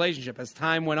close relationship. As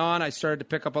time went on, I started to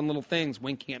pick up on little things,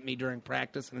 winking at me during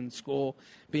practice and in school,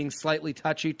 being slightly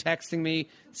touchy, texting me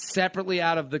separately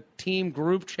out of the team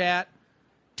group chat.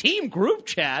 Team group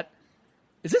chat?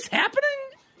 Is this happening?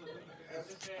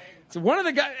 So one of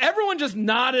the guys, everyone just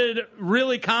nodded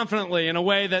really confidently in a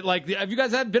way that, like, have you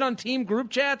guys been on team group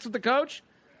chats with the coach?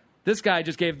 This guy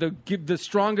just gave the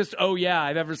strongest "oh yeah"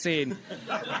 I've ever seen.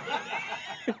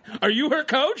 Are you her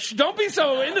coach? Don't be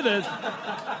so into this.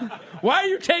 Why are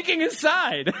you taking his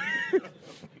side?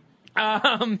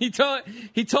 He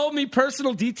told me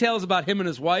personal details about him and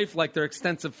his wife, like their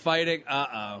extensive fighting.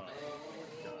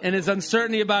 And his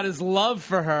uncertainty about his love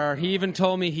for her. He even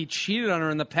told me he cheated on her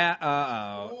in the past.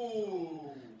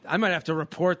 I might have to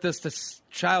report this to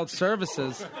child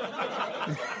services.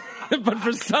 But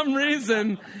for some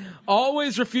reason,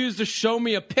 always refused to show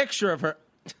me a picture of her.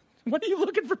 What are you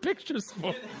looking for pictures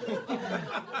for?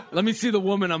 Let me see the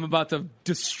woman I'm about to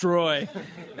destroy.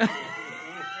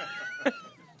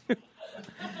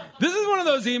 This is one of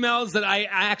those emails that I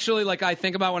actually, like, I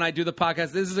think about when I do the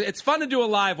podcast. It's fun to do a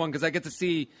live one because I get to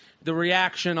see the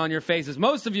reaction on your faces.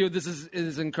 Most of you, this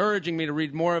is encouraging me to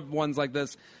read more of ones like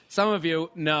this. Some of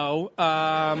you, no.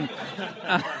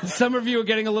 Some of you are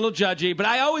getting a little judgy. But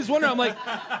I always wonder, I'm like,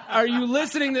 are you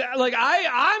listening to, like,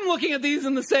 I'm looking at these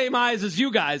in the same eyes as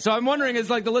you guys. So I'm wondering,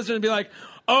 is like the listener to be like,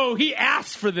 oh, he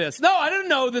asked for this. No, I didn't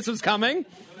know this was coming.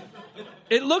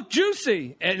 It looked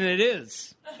juicy, and it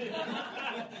is.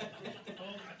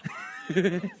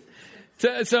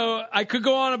 So I could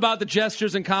go on about the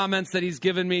gestures and comments that he's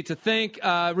given me to think,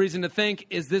 reason to think,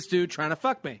 is this dude trying to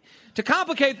fuck me? To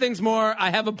complicate things more, I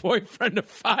have a boyfriend of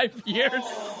 5 years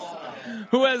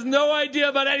who has no idea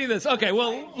about any of this. Okay,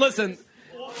 well, listen,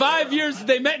 5 years,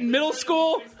 they met in middle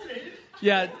school?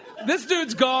 Yeah, this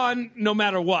dude's gone no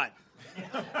matter what.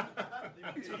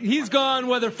 He's gone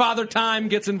whether Father Time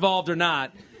gets involved or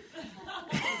not.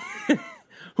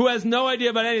 Who has no idea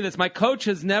about any of this. My coach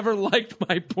has never liked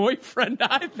my boyfriend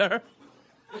either.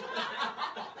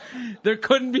 There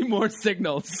couldn't be more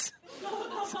signals.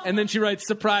 And then she writes,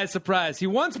 surprise, surprise. He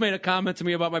once made a comment to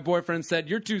me about my boyfriend and said,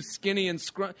 you're too skinny and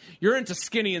you're into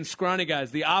skinny and scrawny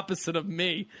guys, the opposite of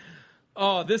me.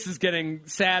 Oh, this is getting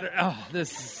sadder. Oh,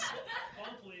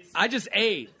 I just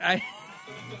ate. I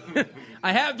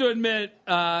have to admit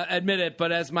it,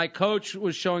 but as my coach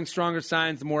was showing stronger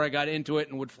signs, the more I got into it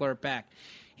and would flirt back.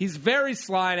 He's very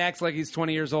sly and acts like he's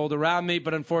 20 years old around me,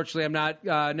 but unfortunately I'm not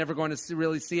never going to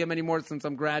really see him anymore since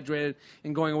I'm graduated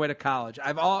and going away to college.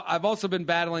 I've also been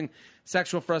battling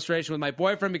sexual frustration with my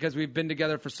boyfriend because we've been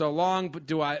together for so long,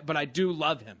 but I do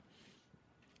love him.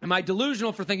 Am I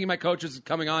delusional for thinking my coach is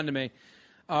coming on to me?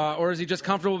 Or is he just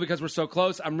comfortable because we're so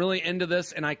close? I'm really into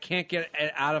this, and I can't get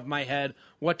it out of my head.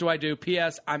 What do I do?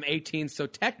 P.S. I'm 18, so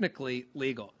technically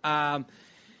legal.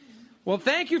 Well,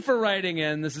 thank you for writing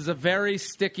in. This is a very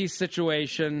sticky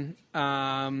situation.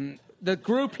 The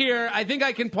group here, I think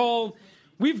I can poll.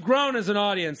 We've grown as an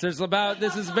audience. This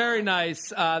is very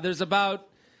nice. There's about,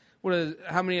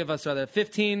 how many of us are there?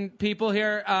 15 people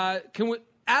here. Out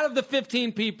of the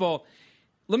 15 people,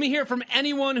 let me hear from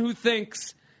anyone who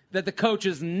thinks that the coach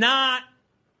is not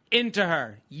into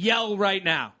her. Yell right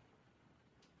now.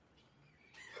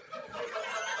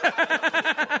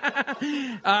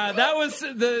 That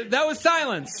was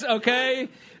silence, okay?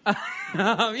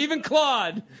 Even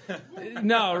Claude.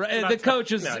 No, the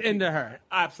coach is into her.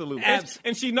 Absolutely.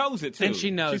 And she knows it, too. And she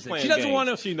knows it. She doesn't want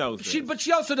to. She knows it. But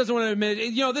she also doesn't want to admit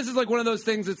it. You know, this is like one of those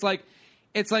things, it's like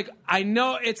I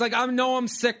know I'm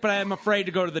sick, but I'm afraid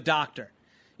to go to the doctor.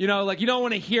 You know, like, you don't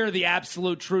want to hear the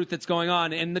absolute truth that's going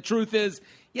on. And the truth is,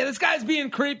 yeah, this guy's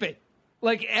being creepy.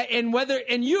 Like, and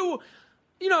you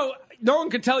know, no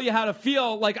one can tell you how to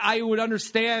feel. Like, I would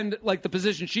understand, like, the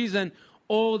position she's in.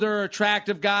 Older,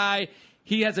 attractive guy.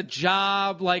 He has a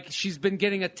job. Like, she's been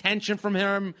getting attention from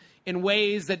him in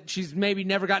ways that she's maybe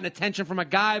never gotten attention from a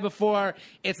guy before.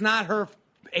 It's not her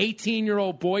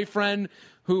 18-year-old boyfriend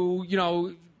who, you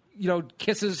know,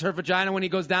 kisses her vagina when he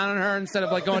goes down on her instead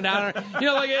of, like, going down on her. You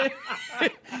know, like,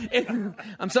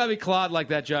 I'm sorry Claude like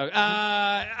that joke.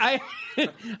 I'm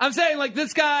saying, like,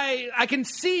 this guy, I can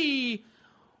see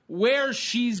where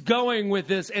she's going with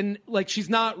this, and, like, she's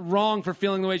not wrong for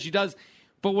feeling the way she does.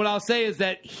 But what I'll say is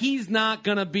that he's not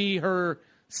going to be her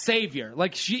savior.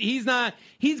 Like he's not.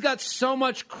 He's got so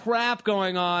much crap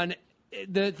going on.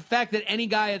 The fact that any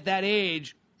guy at that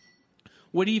age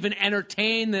would even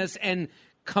entertain this and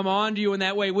come on to you in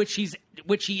that way, which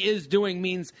he is doing,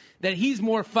 means that he's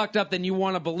more fucked up than you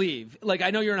want to believe. Like,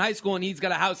 I know you're in high school and he's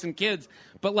got a house and kids,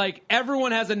 but like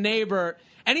everyone has a neighbor.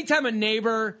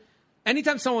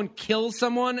 Anytime someone kills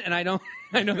someone, and I know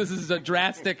this is a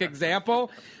drastic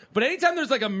example, but anytime there's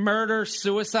like a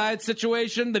murder-suicide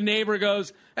situation, the neighbor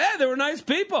goes, hey, they were nice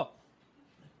people.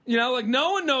 You know, like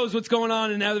no one knows what's going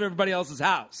on in everybody else's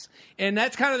house. And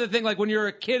that's kind of the thing, like when you're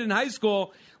a kid in high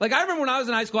school, like I remember when I was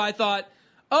in high school, I thought,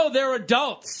 oh, they're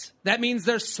adults. That means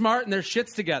they're smart and their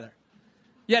shit's together.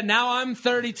 Yeah, now I'm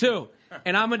 32,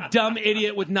 and I'm a dumb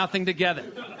idiot with nothing together.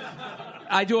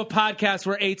 I do a podcast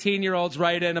where 18-year-olds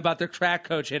write in about their track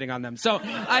coach hitting on them. So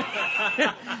I'll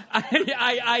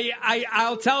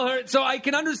tell her. So I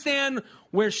can understand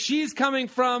where she's coming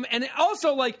from. And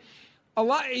also, like, a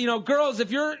lot, girls,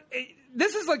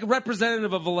 this is like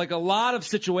representative of like a lot of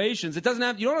situations. You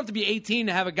don't have to be 18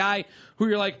 to have a guy who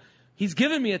you're like, he's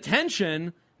giving me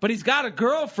attention, but he's got a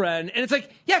girlfriend. And it's like,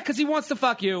 yeah, because he wants to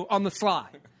fuck you on the sly.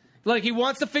 Like, he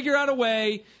wants to figure out a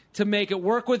way to make it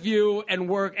work with you and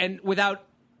without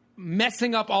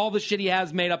messing up all the shit he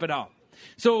has made up at home.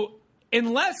 So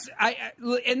and that's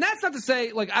not to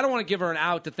say, like, I don't want to give her an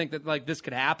out to think that, like, this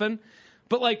could happen.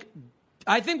 But, like,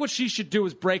 I think what she should do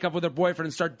is break up with her boyfriend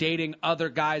and start dating other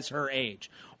guys her age.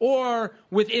 Or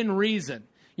within reason.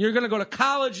 You're going to go to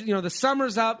college, the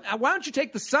summer's up. Why don't you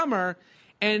take the summer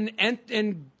and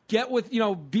get with,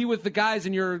 be with the guys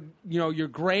in your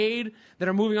grade that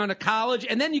are moving on to college.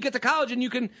 And then you get to college and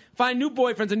you can find new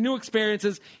boyfriends and new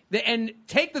experiences and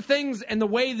take the things and the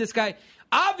way this guy,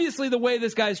 obviously the way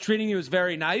this guy is treating you is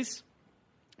very nice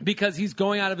because he's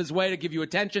going out of his way to give you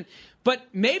attention. But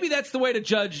maybe that's the way to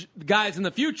judge guys in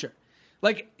the future.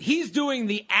 Like, he's doing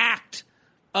the act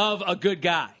of a good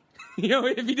guy.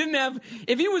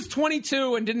 If he was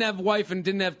 22 and didn't have a wife and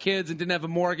didn't have kids and didn't have a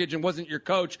mortgage and wasn't your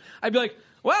coach, I'd be like,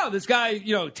 wow, this guy,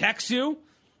 texts you.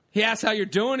 He asks how you're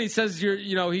doing. He says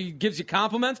he gives you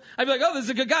compliments. I'd be like, oh, this is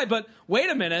a good guy. But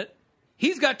wait a minute.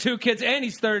 He's got 2 kids and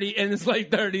he's 30 in his late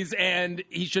 30s and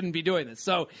he shouldn't be doing this.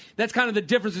 So that's kind of the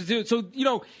difference. So,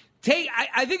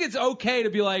 I think it's okay to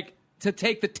be like, to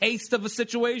take the taste of a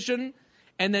situation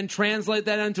and then translate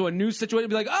that into a new situation.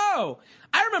 Be like, oh,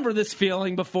 I remember this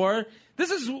feeling before. This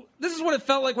is what it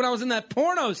felt like when I was in that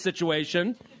porno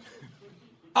situation.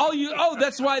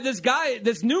 That's why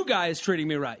this new guy is treating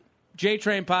me right.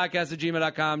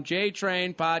 JTrainPodcast@gmail.com.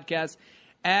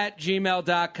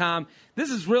 JTrainPodcast@gmail.com. This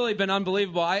has really been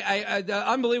unbelievable.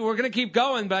 Unbelievable. We're going to keep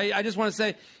going, but I just want to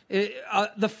say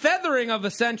the feathering of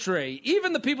a century.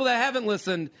 Even the people that haven't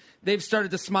listened, they've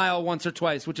started to smile once or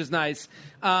twice, which is nice.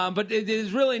 But it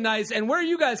is really nice. And where are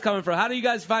you guys coming from? How do you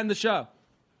guys find the show?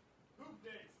 Poop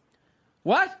days.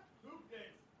 What? Poop days.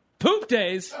 Poop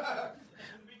days?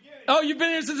 Oh, you've been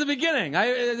here since the beginning.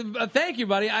 Thank you,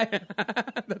 buddy.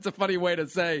 That's a funny way to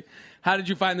say, how did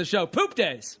you find the show? Poop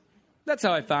days. That's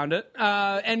how I found it.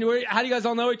 And how do you guys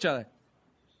all know each other?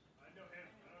 I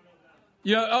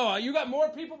know him. You got more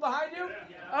people behind you?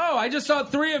 Yeah. Oh, I just saw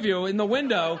 3 of you in the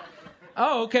window.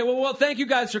 Oh, okay. Well, thank you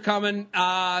guys for coming.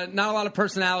 Not a lot of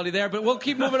personality there, but we'll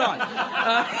keep moving on.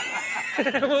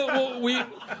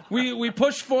 We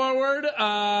push forward.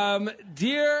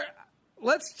 Dear,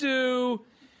 let's do.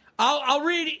 I'll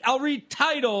read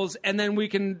titles and then we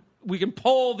can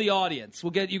poll the audience. We'll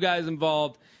get you guys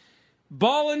involved.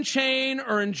 Ball and chain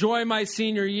or enjoy my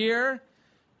senior year.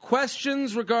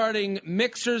 Questions regarding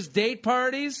mixers, date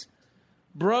parties.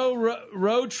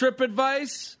 Road trip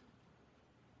advice.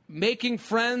 Making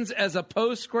friends as a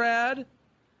post-grad.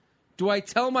 Do I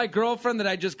tell my girlfriend that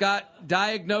I just got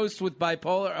diagnosed with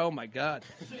bipolar? Oh, my God.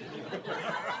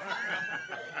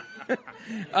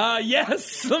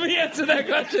 Yes, let me answer that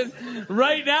question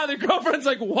right now. The girlfriend's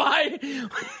like, why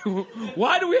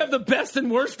do we have the best and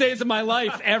worst days of my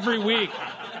life every week?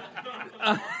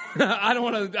 I don't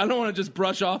want to just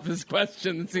brush off this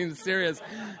question. It seems serious.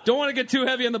 Don't want to get too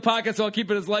heavy on the podcast, so I'll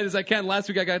keep it as light as I can. Last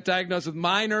week I got diagnosed with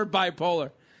minor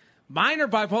bipolar. Minor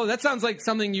bipolar? That sounds like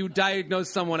something you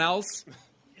diagnose someone else.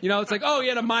 It's like, oh, he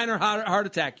had a minor heart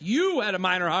attack. You had a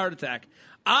minor heart attack.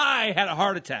 I had a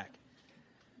heart attack.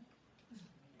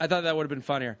 I thought that would have been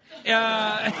funnier.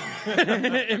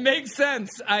 It makes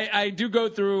sense. I do go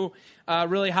through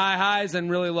really high highs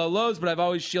and really low lows, but I've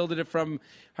always shielded it from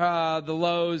the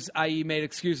lows, i.e. made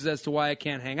excuses as to why I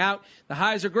can't hang out. The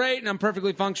highs are great, and I'm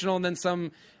perfectly functional, and then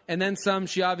some.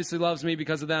 She obviously loves me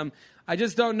because of them. I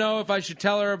just don't know if I should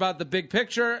tell her about the big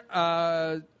picture.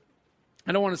 I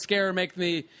don't want to scare her, make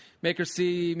make her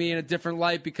see me in a different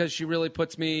light because she really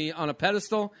puts me on a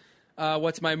pedestal.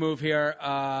 What's my move here?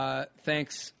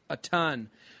 Thanks a ton.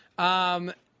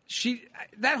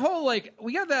 That whole, like,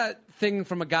 we got that thing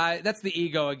from a guy. That's the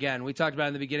ego again. We talked about it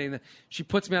in the beginning. That she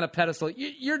puts me on a pedestal.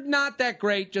 You're not that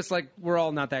great, just like we're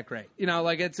all not that great. You know,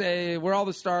 like we're all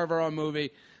the star of our own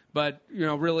movie, but, you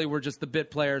know, really we're just the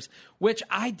bit players, which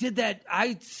I did that.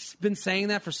 I've been saying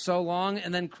that for so long.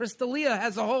 And then Chris D'Elia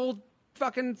has a whole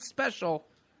fucking special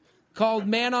called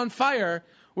Man on Fire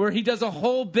where he does a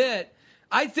whole bit.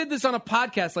 I did this on a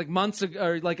podcast like months ago,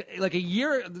 or like a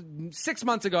year, 6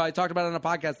 months ago. I talked about it on a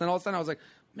podcast. Then all of a sudden I was like,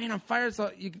 "Man, on Fire!"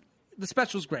 So the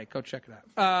special's great. Go check it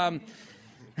out.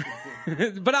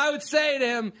 But I would say to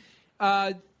him,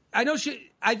 I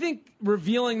think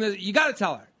revealing you got to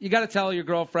tell her. You got to tell your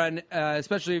girlfriend,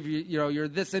 especially if you're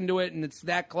this into it and it's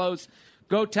that close.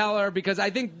 Go tell her, because I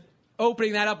think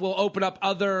opening that up will open up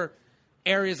other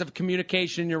areas of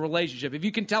communication in your relationship. If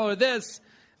you can tell her this,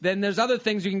 then there's other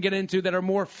things you can get into that are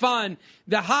more fun.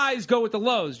 The highs go with the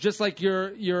lows, just like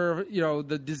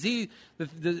the disease.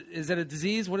 Is it a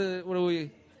disease? What are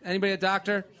we? Anybody a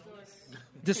doctor?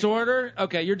 Disorder?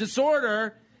 Okay, your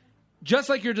disorder, just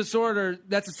like your disorder,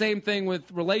 that's the same thing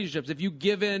with relationships. If you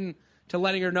give in to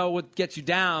letting her know what gets you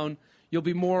down, you'll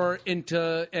be more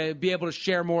into be able to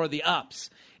share more of the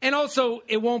ups. And also,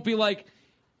 it won't be like,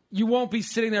 you won't be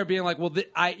sitting there being like, well,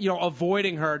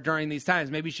 avoiding her during these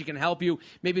times. Maybe she can help you.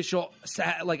 Maybe she'll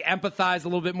like empathize a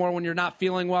little bit more when you're not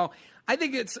feeling well. I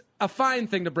think it's a fine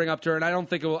thing to bring up to her, and I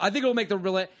think it will make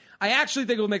I actually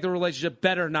think it will make the relationship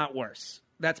better, not worse.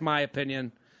 That's my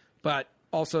opinion. But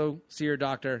also see your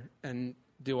doctor and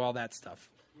do all that stuff,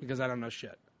 because I don't know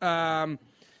shit.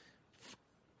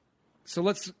 So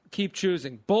let's keep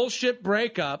choosing. Bullshit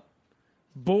breakup,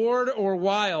 bored or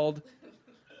wild,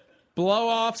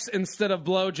 blow-offs instead of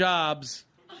blow-jobs,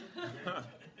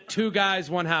 2 guys,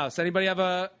 1 house. Anybody have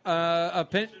a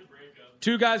pin?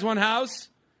 2 guys, 1 house?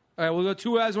 All right, we'll go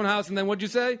 2 guys, 1 house, and then what'd you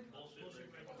say?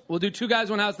 We'll do 2 guys,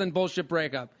 1 house, then bullshit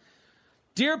breakup.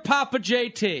 Dear Papa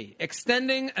JT,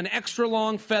 extending an extra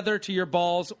long feather to your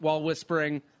balls while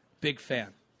whispering, big fan.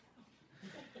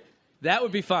 That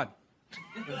would be fun.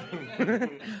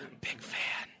 Big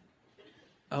fan.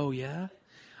 Oh, yeah?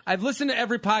 I've listened to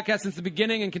every podcast since the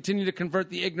beginning and continue to convert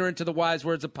the ignorant to the wise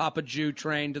words of Papa Jew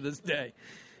trained to this day.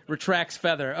 Retracts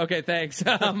feather. Okay, thanks.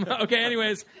 Okay,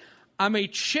 anyways, I'm a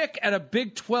chick at a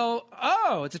Big 12.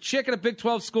 Oh, it's a chick at a Big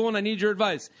 12 school, and I need your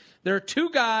advice. There are 2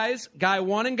 guys, guy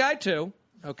 1 and guy 2.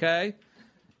 Okay?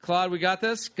 Claude, we got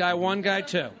this? Guy 1, guy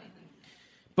 2.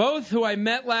 Both who I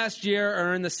met last year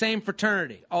are in the same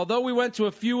fraternity. Although we went to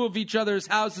a few of each other's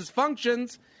houses'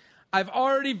 functions, I've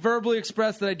already verbally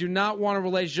expressed that I do not want a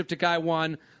relationship to guy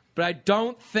 1, but I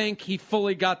don't think he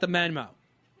fully got the memo.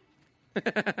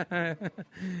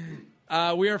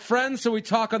 We are friends, so we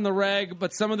talk on the reg,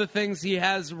 but some of the things he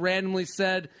has randomly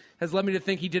said has led me to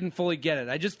think he didn't fully get it.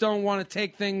 I just don't want to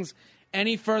take things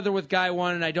any further with guy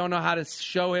 1, and I don't know how to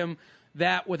show him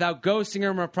that without ghosting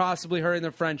him or possibly hurting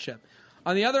their friendship.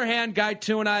 On the other hand, guy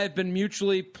 2 and I have been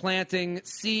mutually planting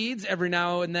seeds every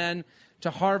now and then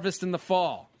to harvest in the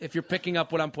fall, if you're picking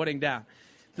up what I'm putting down.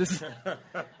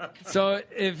 So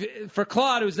for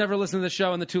Claude, who's never listened to the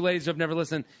show, and the 2 ladies who have never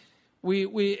listened,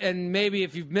 we and maybe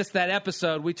if you've missed that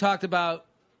episode, we talked about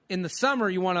in the summer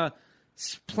you want to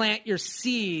plant your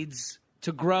seeds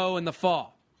to grow in the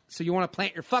fall. So you want to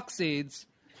plant your fuck seeds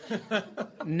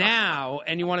now,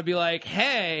 and you want to be like,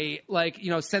 hey,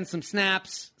 send some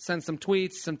snaps, send some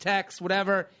tweets, some texts,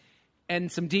 whatever,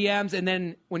 and some DMs, and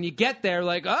then when you get there,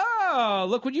 like, oh,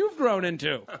 look what you've grown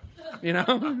into,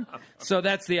 So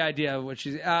that's the idea of what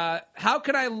she's. How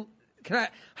can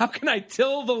I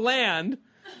till the land,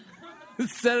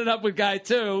 set it up with guy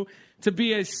 2 to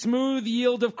be a smooth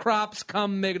yield of crops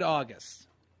come mid-August?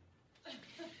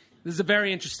 This is a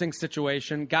very interesting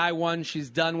situation. Guy 1, she's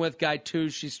done with. Guy 2,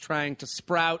 she's trying to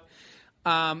sprout.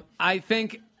 I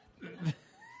think.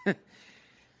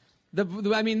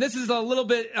 This is a little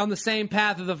bit on the same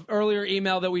path of the earlier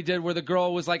email that we did, where the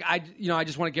girl was like, I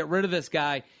just want to get rid of this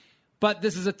guy. But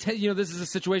this is a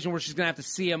situation where she's going to have to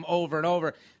see him over and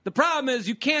over. The problem is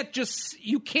you can't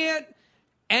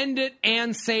end it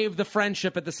and save the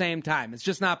friendship at the same time. It's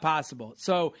just not possible.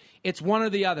 So it's one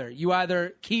or the other. You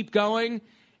either keep going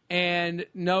and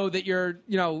know that you're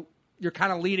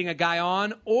kind of leading a guy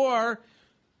on, or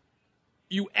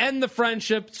you end the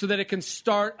friendship so that it can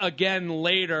start again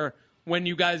later when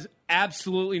you guys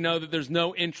absolutely know that there's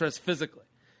no interest physically.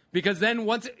 Because then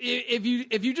if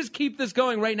you just keep this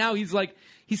going right now, he's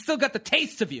still got the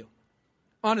taste of you.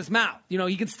 on his mouth. You know,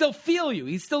 he can still feel you.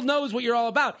 He still knows what you're all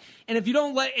about. And if you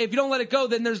don't let it go,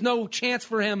 then there's no chance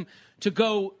for him to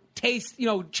go taste, you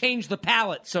know, change the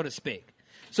palate, so to speak.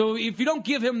 So if you don't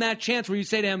give him that chance where you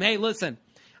say to him, hey, listen,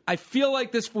 I feel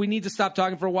like we need to stop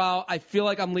talking for a while. I feel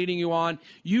like I'm leading you on.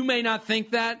 You may not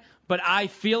think that, but I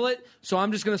feel it. So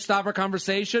I'm just going to stop our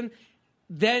conversation.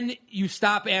 Then you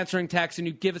stop answering texts and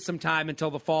you give it some time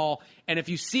until the fall. And if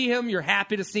you see him, you're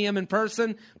happy to see him in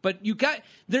person. But you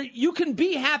can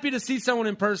be happy to see someone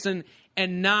in person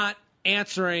and not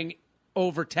answering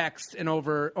over text and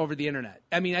over the internet.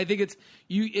 I mean, I think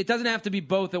it doesn't have to be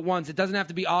both at once. It doesn't have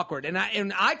to be awkward. And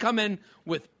I come in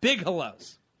with big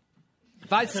hellos.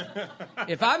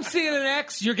 If I'm seeing an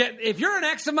ex, if you're an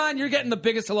ex of mine, you're getting the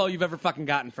biggest hello you've ever fucking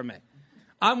gotten from me.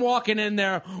 I'm walking in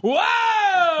there.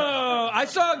 Whoa! I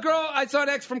saw an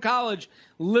ex from college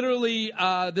literally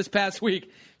this past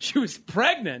week. She was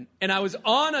pregnant, and I was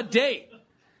on a date.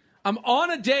 I'm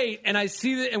on a date, and I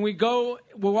see that, and we're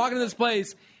walking to this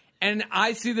place, and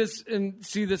I see this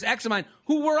ex of mine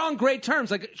who we're on great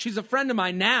terms. Like, she's a friend of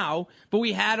mine now, but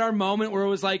we had our moment where it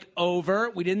was like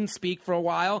over. We didn't speak for a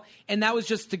while, and that was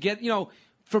just to get, you know,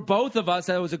 for both of us,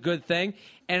 that was a good thing.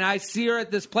 And I see her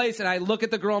at this place, and I look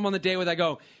at the girl I'm on the date with. I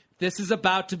go, this is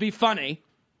about to be funny,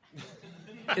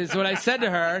 is what I said to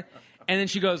her. And then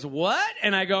she goes, what?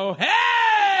 And I go,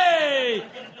 hey!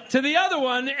 To the other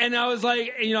one, and I was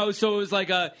like, you know, so it was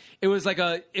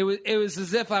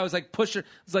as if I was like pushing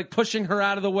her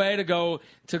out of the way to go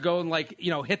and, like,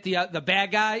 you know, hit the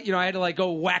bad guy. You know, I had to like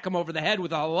go whack him over the head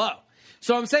with a hello.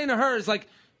 So I'm saying to her is like,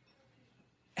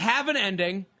 have an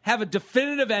ending, have a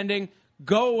definitive ending,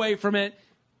 go away from it.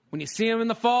 When you see him in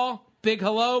the fall, big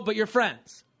hello, but you're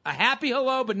friends. A happy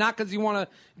hello, but not because you want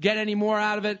to get any more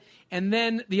out of it. And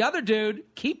then the other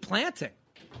dude, keep planting.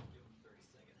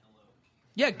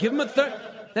 Yeah, give him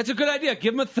that's a good idea.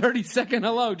 Give him a 30-second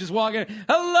hello. Just walk in.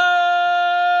 Hello!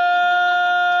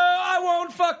 I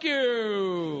won't fuck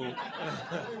you!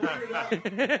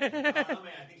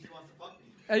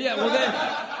 Yeah, well,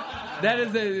 that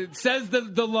is says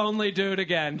the lonely dude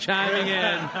again, chiming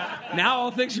in. Now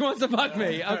I'll think she wants to fuck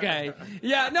me. Okay.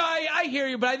 Yeah, no, I hear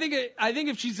you, but I think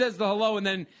if she says the hello and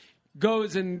then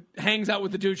goes and hangs out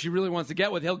with the dude she really wants to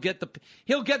get with, he'll get the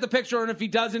picture, and if he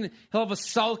doesn't, he'll have a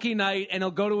sulky night, and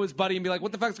he'll go to his buddy and be like,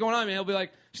 what the fuck's going on, man? He'll be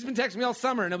like, she's been texting me all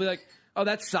summer, and he'll be like, oh,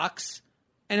 that sucks,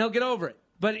 and he'll get over it.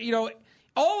 But, you know,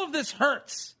 all of this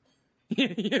hurts.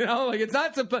 You know, like, it's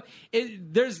not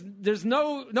there's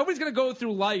nobody's going to go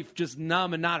through life just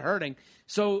numb and not hurting.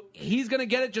 So he's going to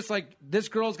get it just like this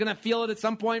girl's going to feel it at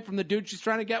some point from the dude she's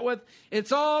trying to get with.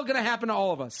 It's all going to happen to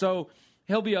all of us. So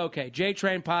he'll be okay.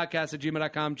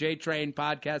 JTrainPodcast@gmail.com.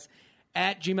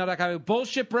 JTrainPodcast@gmail.com.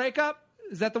 Bullshit breakup?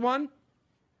 Is that the one?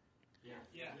 Yeah.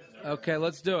 Okay,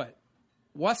 let's do it.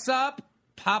 What's up,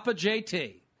 Papa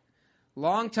JT?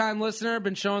 Long-time listener,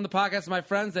 been showing the podcast to my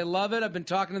friends. They love it. I've been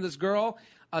talking to this girl,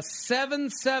 a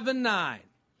 779.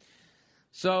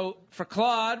 So for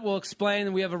Claude, we'll explain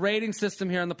that we have a rating system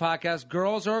here on the podcast.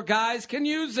 Girls or guys can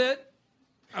use it.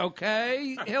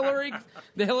 Okay,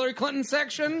 the Hillary Clinton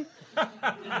section.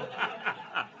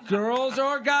 Girls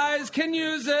or guys can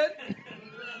use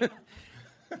it.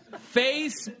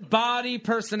 Face, body,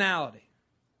 personality.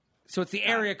 So it's the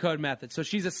area code method. So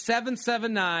she's a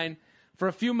 779 for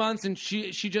a few months, and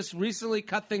she just recently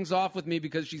cut things off with me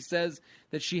because she says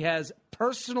that she has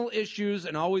personal issues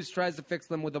and always tries to fix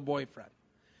them with a boyfriend.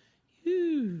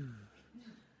 Whew.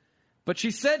 But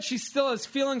she said she still has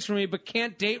feelings for me but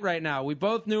can't date right now. We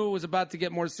both knew it was about to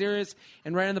get more serious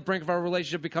and right on the brink of our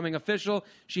relationship becoming official.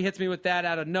 She hits me with that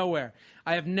out of nowhere.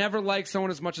 I have never liked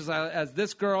someone as much as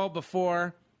this girl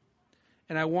before,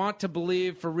 and I want to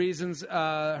believe for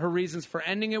her reasons for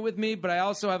ending it with me, but I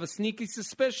also have a sneaky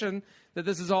suspicion that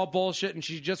this is all bullshit and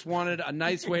she just wanted a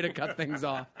nice way to cut things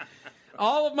off.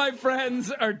 All of my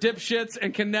friends are dipshits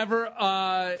and can never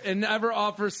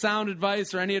offer sound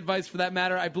advice or any advice for that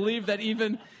matter. I believe that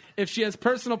even if she has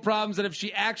personal problems, that if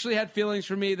she actually had feelings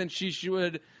for me, then she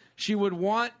would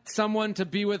want someone to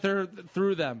be with her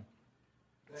through them.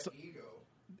 Ego.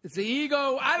 It's the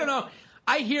ego. I don't know.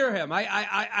 I hear him.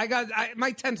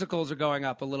 My tentacles are going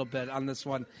up a little bit on this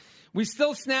one. We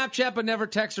still Snapchat but never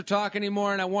text or talk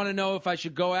anymore, and I want to know if I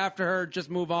should go after her, just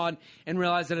move on, and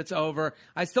realize that it's over.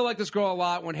 I still like this girl a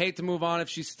lot, would hate to move on if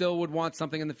she still would want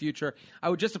something in the future. I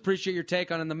would just appreciate your take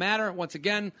on the matter. Once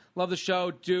again, love the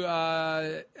show.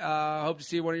 Hope to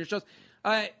see one of your shows.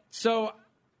 So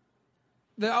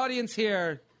the audience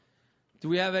here, do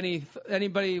we have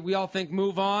anybody we all think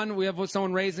move on? We have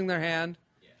someone raising their hand.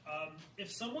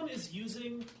 If someone is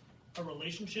using a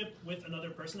relationship with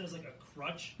another person as like a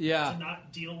crutch to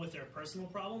not deal with their personal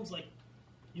problems, like,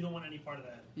 You don't want any part of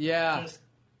that. Yeah. Just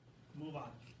move on.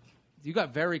 You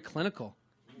got very clinical.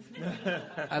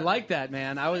 I like that,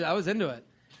 man. I was into it.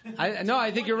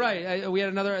 I think you're right. We had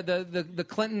another the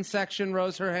Clinton section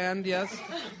rose her hand. Yes.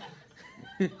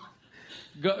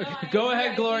 Go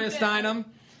ahead, Gloria Steinem.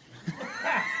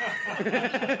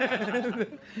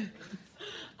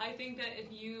 I think that if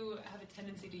you have a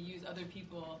tendency to use other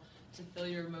people to fill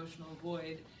your emotional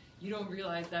void, you don't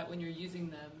realize that when you're using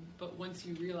them. But once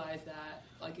you realize that,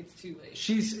 like, it's too late.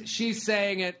 She's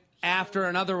saying it after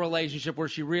another relationship where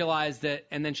she realized it,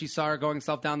 and then she saw her going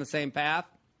self down the same path.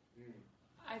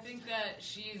 I think that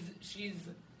she's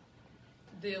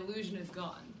the illusion is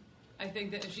gone. I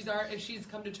think that if she's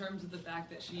come to terms with the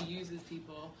fact that she uses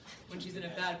people when she's in a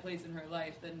bad place in her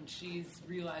life, then she's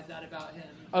realized that about him.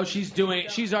 Oh, she's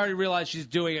already realized she's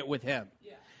doing it with him.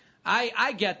 Yeah.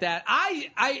 I get that.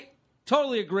 I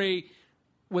totally agree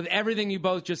with everything you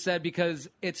both just said, because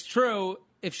it's true.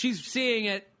 If she's seeing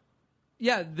it,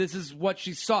 yeah, this is what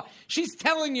she saw. She's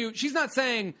telling you, she's not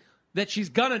saying that she's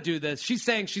gonna do this. She's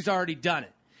saying she's already done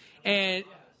it. And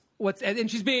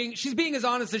she's being as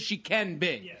honest as she can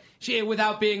be. Yeah.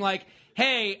 Without being like,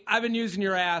 "Hey, I've been using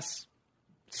your ass.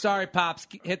 Sorry, pops.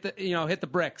 Hit the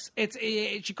bricks."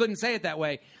 She couldn't say it that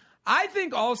way. I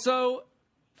think also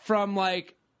from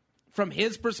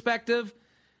his perspective,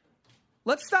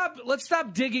 let's stop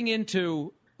digging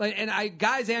into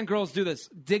guys and girls do this,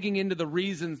 digging into the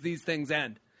reasons these things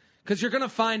end, because you're gonna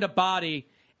find a body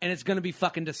and it's gonna be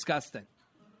fucking disgusting.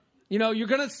 You're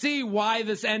going to see why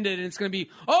this ended, and it's going to be,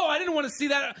 "Oh, I didn't want to see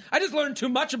that. I just learned too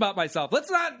much about myself." Let's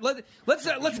know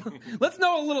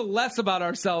a little less about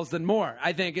ourselves than more,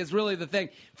 I think, is really the thing.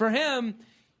 For him,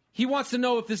 he wants to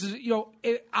know if this is,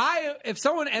 if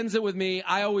someone ends it with me,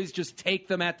 I always just take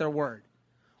them at their word.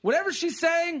 Whatever she's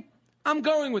saying, I'm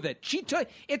going with it.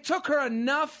 It took her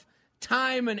enough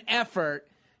time and effort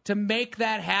to make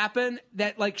that happen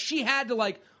that, she had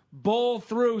to, bowl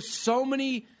through so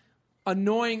many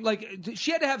annoying,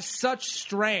 she had to have such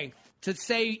strength to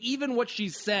say even what she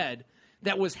said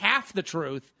that was half the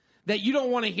truth, that you don't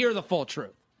want to hear the full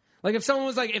truth. If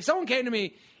someone came to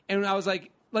me and I was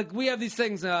like we have these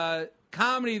things,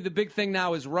 comedy, the big thing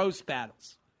now is roast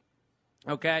battles.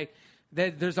 Okay?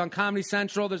 There's on Comedy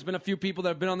Central, there's been a few people that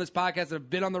have been on this podcast that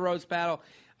have been on the roast battle.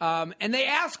 And they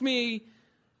ask me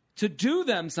to do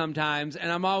them sometimes,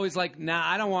 and I'm always like, nah,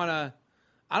 I don't want to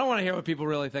hear what people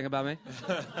really think about me.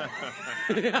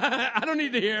 I don't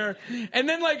need to hear. And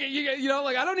then, I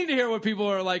don't need to hear what people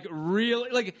are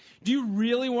really. Do you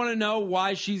really want to know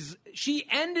why she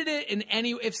ended it in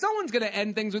any? If someone's going to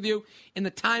end things with you in the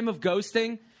time of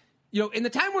ghosting, in the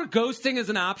time where ghosting is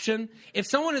an option, if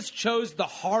someone has chose the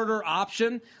harder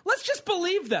option, let's just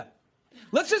believe them.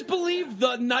 Let's just believe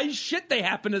the nice shit they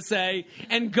happen to say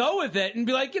and go with it and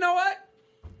be like, you know what?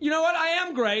 I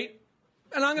am great.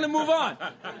 And I'm going to move on.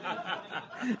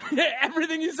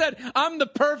 Everything you said, I am the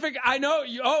perfect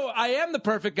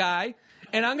guy,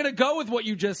 and I'm going to go with what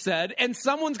you just said, and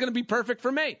someone's going to be perfect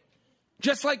for me,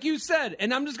 just like you said,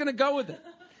 and I'm just going to go with it.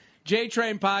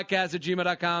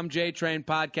 JTrainPodcast@gmail.com,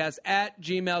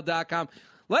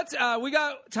 JTrainPodcast@gmail.com. We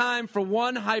got time for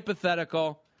one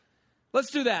hypothetical. Let's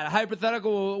do that. A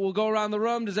hypothetical. We'll go around the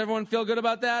room. Does everyone feel good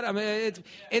about that? I mean,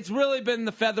 it's really been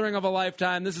the feathering of a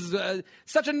lifetime. This is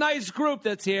such a nice group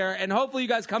that's here, and hopefully you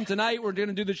guys come tonight. We're going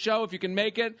to do the show if you can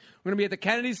make it. We're going to be at the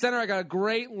Kennedy Center. I got a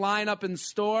great lineup in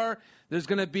store. There's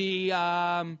going to be,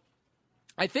 I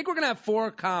think we're going to have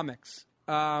 4 comics,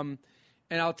 and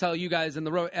I'll tell you guys in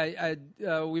the row.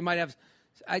 We might have.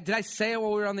 Did I say it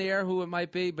while we were on the air who it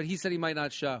might be? But he said he might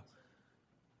not show.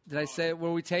 Did I say it?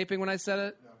 Were we taping when I said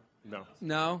it?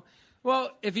 No?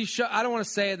 Well, if he I don't want to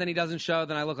say it, then he doesn't show,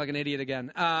 then I look like an idiot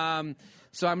again.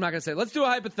 So I'm not going to say it. Let's do a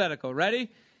hypothetical.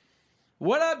 Ready?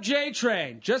 What up,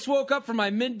 J-Train? Just woke up from my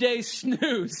midday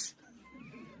snooze.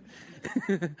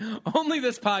 Only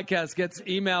this podcast gets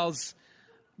emails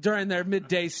during their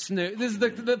midday snooze. This is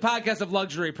the podcast of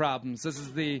luxury problems. This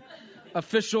is the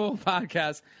official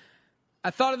podcast.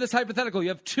 I thought of this hypothetical. You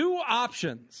have 2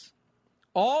 options.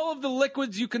 All of the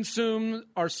liquids you consume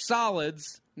are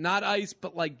solids, not ice,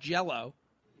 but like Jell-O.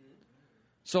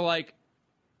 So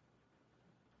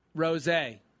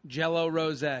rosé, Jell-O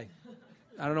rosé.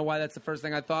 I don't know why that's the first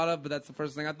thing I thought of, but that's the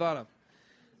first thing I thought of.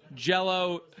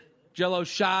 Jell-O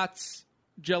shots,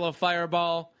 Jell-O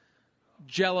Fireball,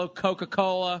 Jell-O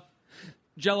Coca-Cola,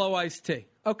 Jell-O iced tea.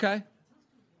 Okay.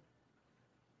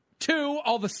 2,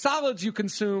 all the solids you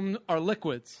consume are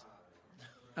liquids.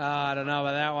 I don't know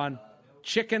about that one.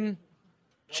 Chicken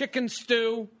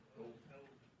stew,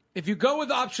 If you go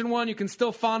with option 1, you can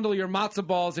still fondle your matzo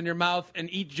balls in your mouth and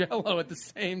eat Jell-O at the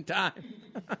same time.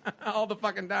 All the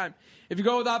fucking time. If you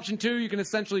go with option 2, you can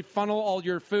essentially funnel all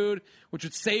your food, which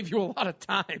would save you a lot of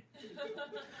time.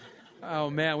 Oh,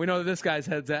 man, we know that this guy's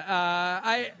head's at.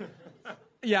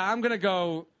 I'm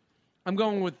going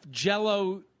with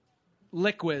Jell-O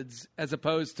liquids as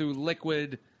opposed to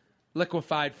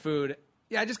liquefied food.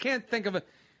 Yeah, I just can't think of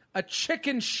a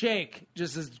chicken shake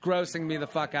just is grossing me the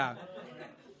fuck out.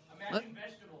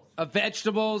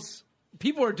 Vegetables.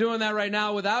 People are doing that right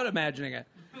now without imagining it.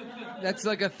 That's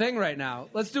like a thing right now.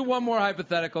 Let's do one more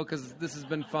hypothetical because this has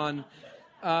been fun.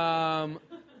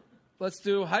 Let's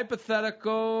do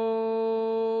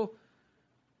hypothetical.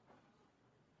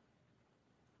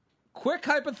 Quick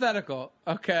hypothetical.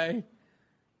 Okay.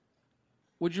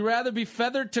 Would you rather be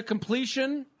feathered to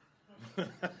completion?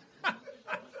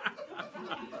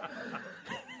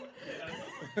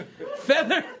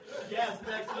 Feathered. Yes,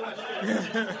 next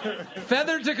question.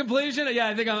 Feathered to completion? Yeah,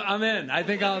 I think I'm in. I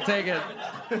think I'll take it.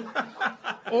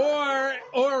 Or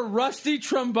rusty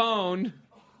trombone.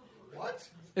 What?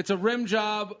 It's a rim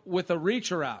job with a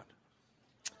reach around.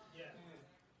 Yeah.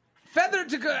 Feathered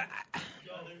to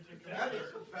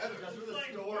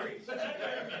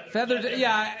feathered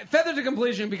to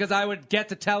completion because I would get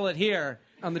to tell it here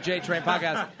on the J Train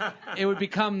podcast. It would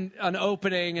become an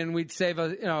opening and we'd save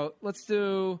let's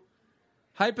do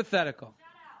hypothetical.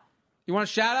 You want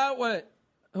a shout out? What?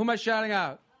 Who am I shouting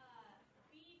out?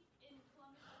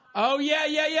 Oh, yeah.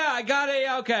 I got it.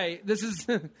 Okay. This is,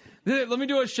 let me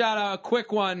do a shout out, a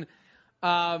quick one.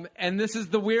 And this is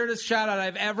the weirdest shout out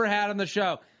I've ever had on the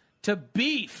show. To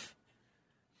Beef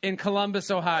in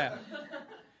Columbus, Ohio.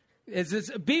 Is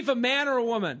this Beef a man or a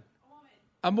woman?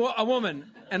 A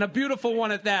woman. And a beautiful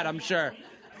one at that, I'm sure.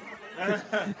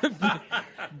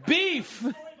 Beef.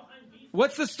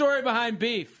 What's the story behind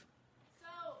Beef?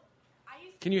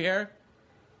 Can you hear?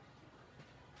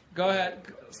 Go ahead.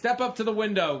 Step up to the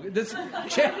window.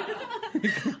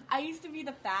 I used to be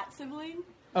the fat sibling.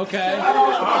 Okay.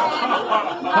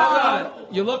 Hold on.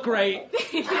 You look great.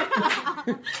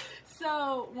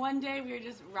 So one day we were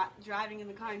just driving in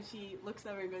the car and she looks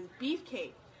over and goes,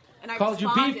 "Beefcake." And I called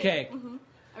responded. you Beefcake. Mm-hmm.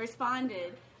 I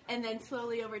responded. And then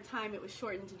slowly over time it was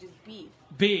shortened to just Beef.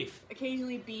 Beef.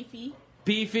 Occasionally Beefy.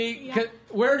 Beefy. Yeah.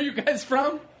 Where are you guys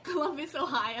from? Columbus,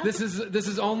 Ohio. This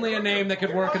is only a name that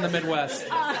could work in the Midwest.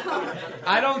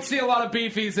 I don't see a lot of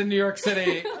beefies in New York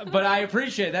City, but I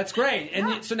appreciate it. That's great.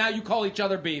 And so now you call each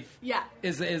other Beef. Yeah.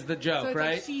 Is the joke, so it's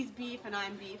right? Like she's Beef and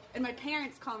I'm Beef. And my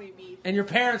parents call me Beef. And your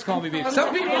parents call me Beef.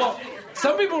 Some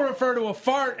people refer to a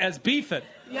fart as beefing.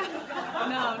 Yeah. No,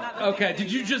 not the Okay,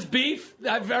 did you just beef?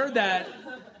 I've heard that.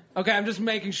 Okay, I'm just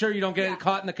making sure you don't get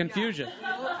caught in the confusion.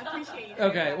 Yeah. Well, I appreciate you.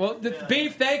 Okay, well,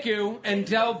 Beef, thank you. And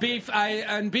tell Beef,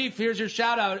 Beef, here's your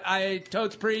shout out. I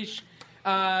totes preach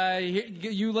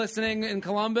you listening in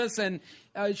Columbus, and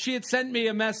she had sent me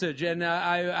a message, and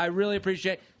I really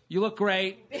appreciate it. You look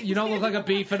great. You don't look like a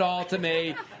beef at all to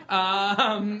me.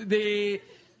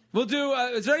 We'll do,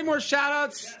 is there any more shout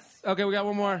outs? Yes. Okay, we got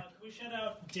one more. We shout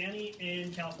out Danny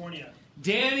in California.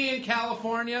 Danny in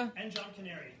California. And John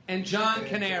Canary. And John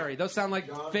Canary. Those sound like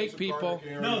fake people.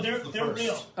 No, they're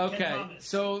real. Okay,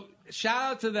 so shout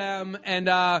out to them. And We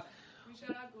shout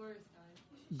out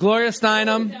Gloria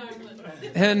Steinem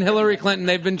and Hillary Clinton.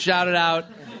 They've been shouted out.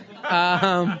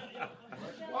 I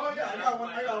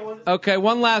got one. Okay,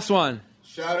 one last one.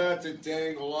 Shout out to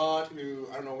Dan Gallant, who,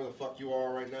 I don't know where the fuck you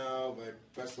are right now, but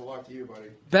best of luck to you, buddy.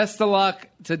 Best of luck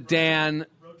to Dan.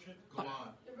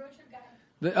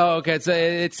 Oh, okay.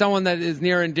 It's someone that is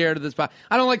near and dear to this spot.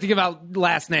 I don't like to give out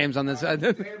last names on this.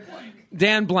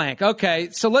 Dan Blank. Okay,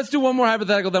 so let's do one more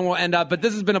hypothetical, then we'll end up. But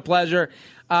this has been a pleasure.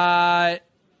 Let's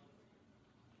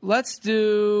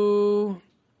do...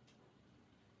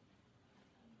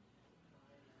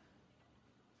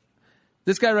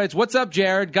 This guy writes, "What's up,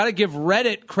 Jared? Got to give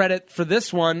Reddit credit for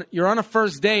this one. You're on a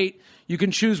first date. You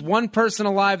can choose one person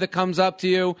alive that comes up to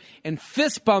you and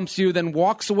fist bumps you, then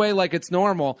walks away like it's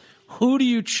normal. Who do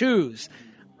you choose?"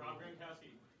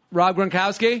 Rob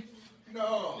Gronkowski?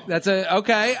 No. That's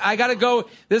okay. I got to go.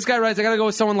 This guy writes, I got to go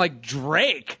with someone like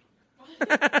Drake,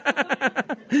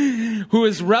 who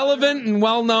is relevant and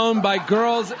well known by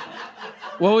girls.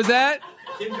 What was that?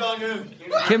 Kim Jong-un.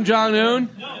 Kim Jong-un?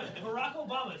 No, Barack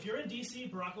Obama. If you're in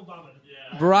D.C., Barack Obama.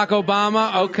 Yeah. Barack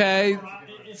Obama, okay.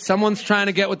 Someone's trying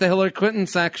to get with the Hillary Clinton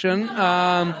section. This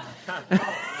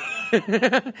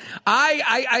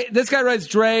guy writes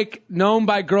Drake, known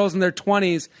by girls in their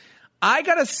 20s. I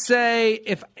gotta say,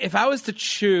 if I was to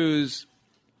choose,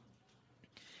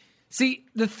 see,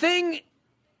 the thing,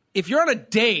 if you're on a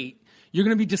date, you're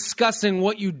gonna be discussing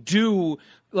what you do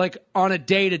like on a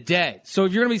day-to-day. So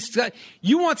if you're going to be,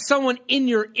 you want someone in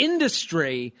your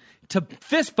industry to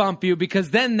fist bump you,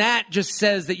 because then that just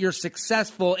says that you're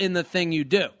successful in the thing you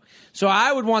do. So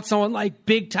I would want someone like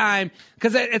big time,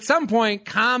 because at some point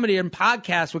comedy and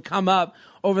podcasts would come up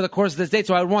over the course of this date.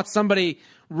 So I would want somebody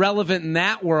relevant in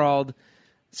that world.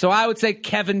 So I would say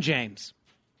Kevin James,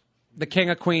 the King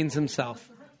of Queens himself.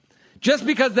 Just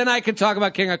because then I could talk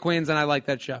about King of Queens, and I like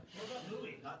that show.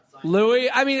 Louis,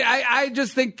 I mean, I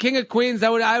just think King of Queens, I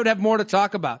would have more to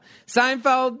talk about.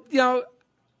 Seinfeld,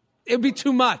 it'd be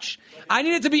too much. I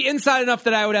need it to be inside enough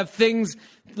that I would have things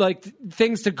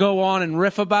to go on and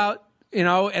riff about, and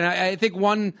I think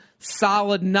one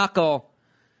solid knuckle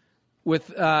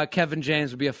with Kevin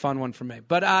James would be a fun one for me.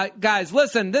 But guys,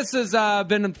 listen, this has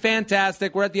been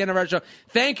fantastic. We're at the end of our show.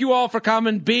 Thank you all for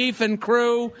coming, Beef and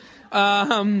crew,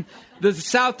 the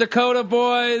South Dakota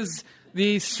boys,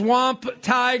 the Swamp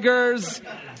Tigers,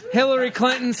 Hillary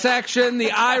Clinton section,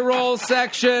 the eye roll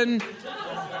section,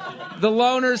 the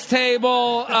loners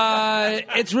table.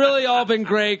 It's really all been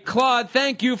great. Claude,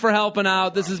 thank you for helping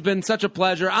out. This has been such a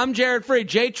pleasure. I'm Jared Freed,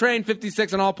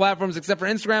 JTrain56 on all platforms except for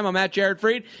Instagram. I'm at Jared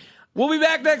Freed. We'll be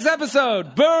back next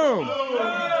episode. Boom.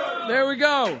 There we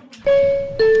go.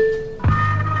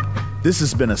 This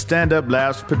has been a Stand Up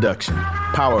Labs production,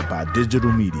 powered by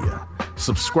digital media.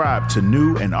 Subscribe to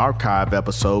new and archive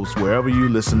episodes wherever you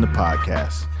listen to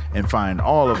podcasts, and find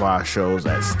all of our shows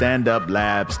at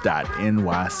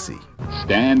standuplabs.nyc.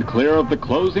 Stand clear of the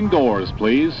closing doors,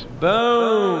 please.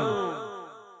 Boom.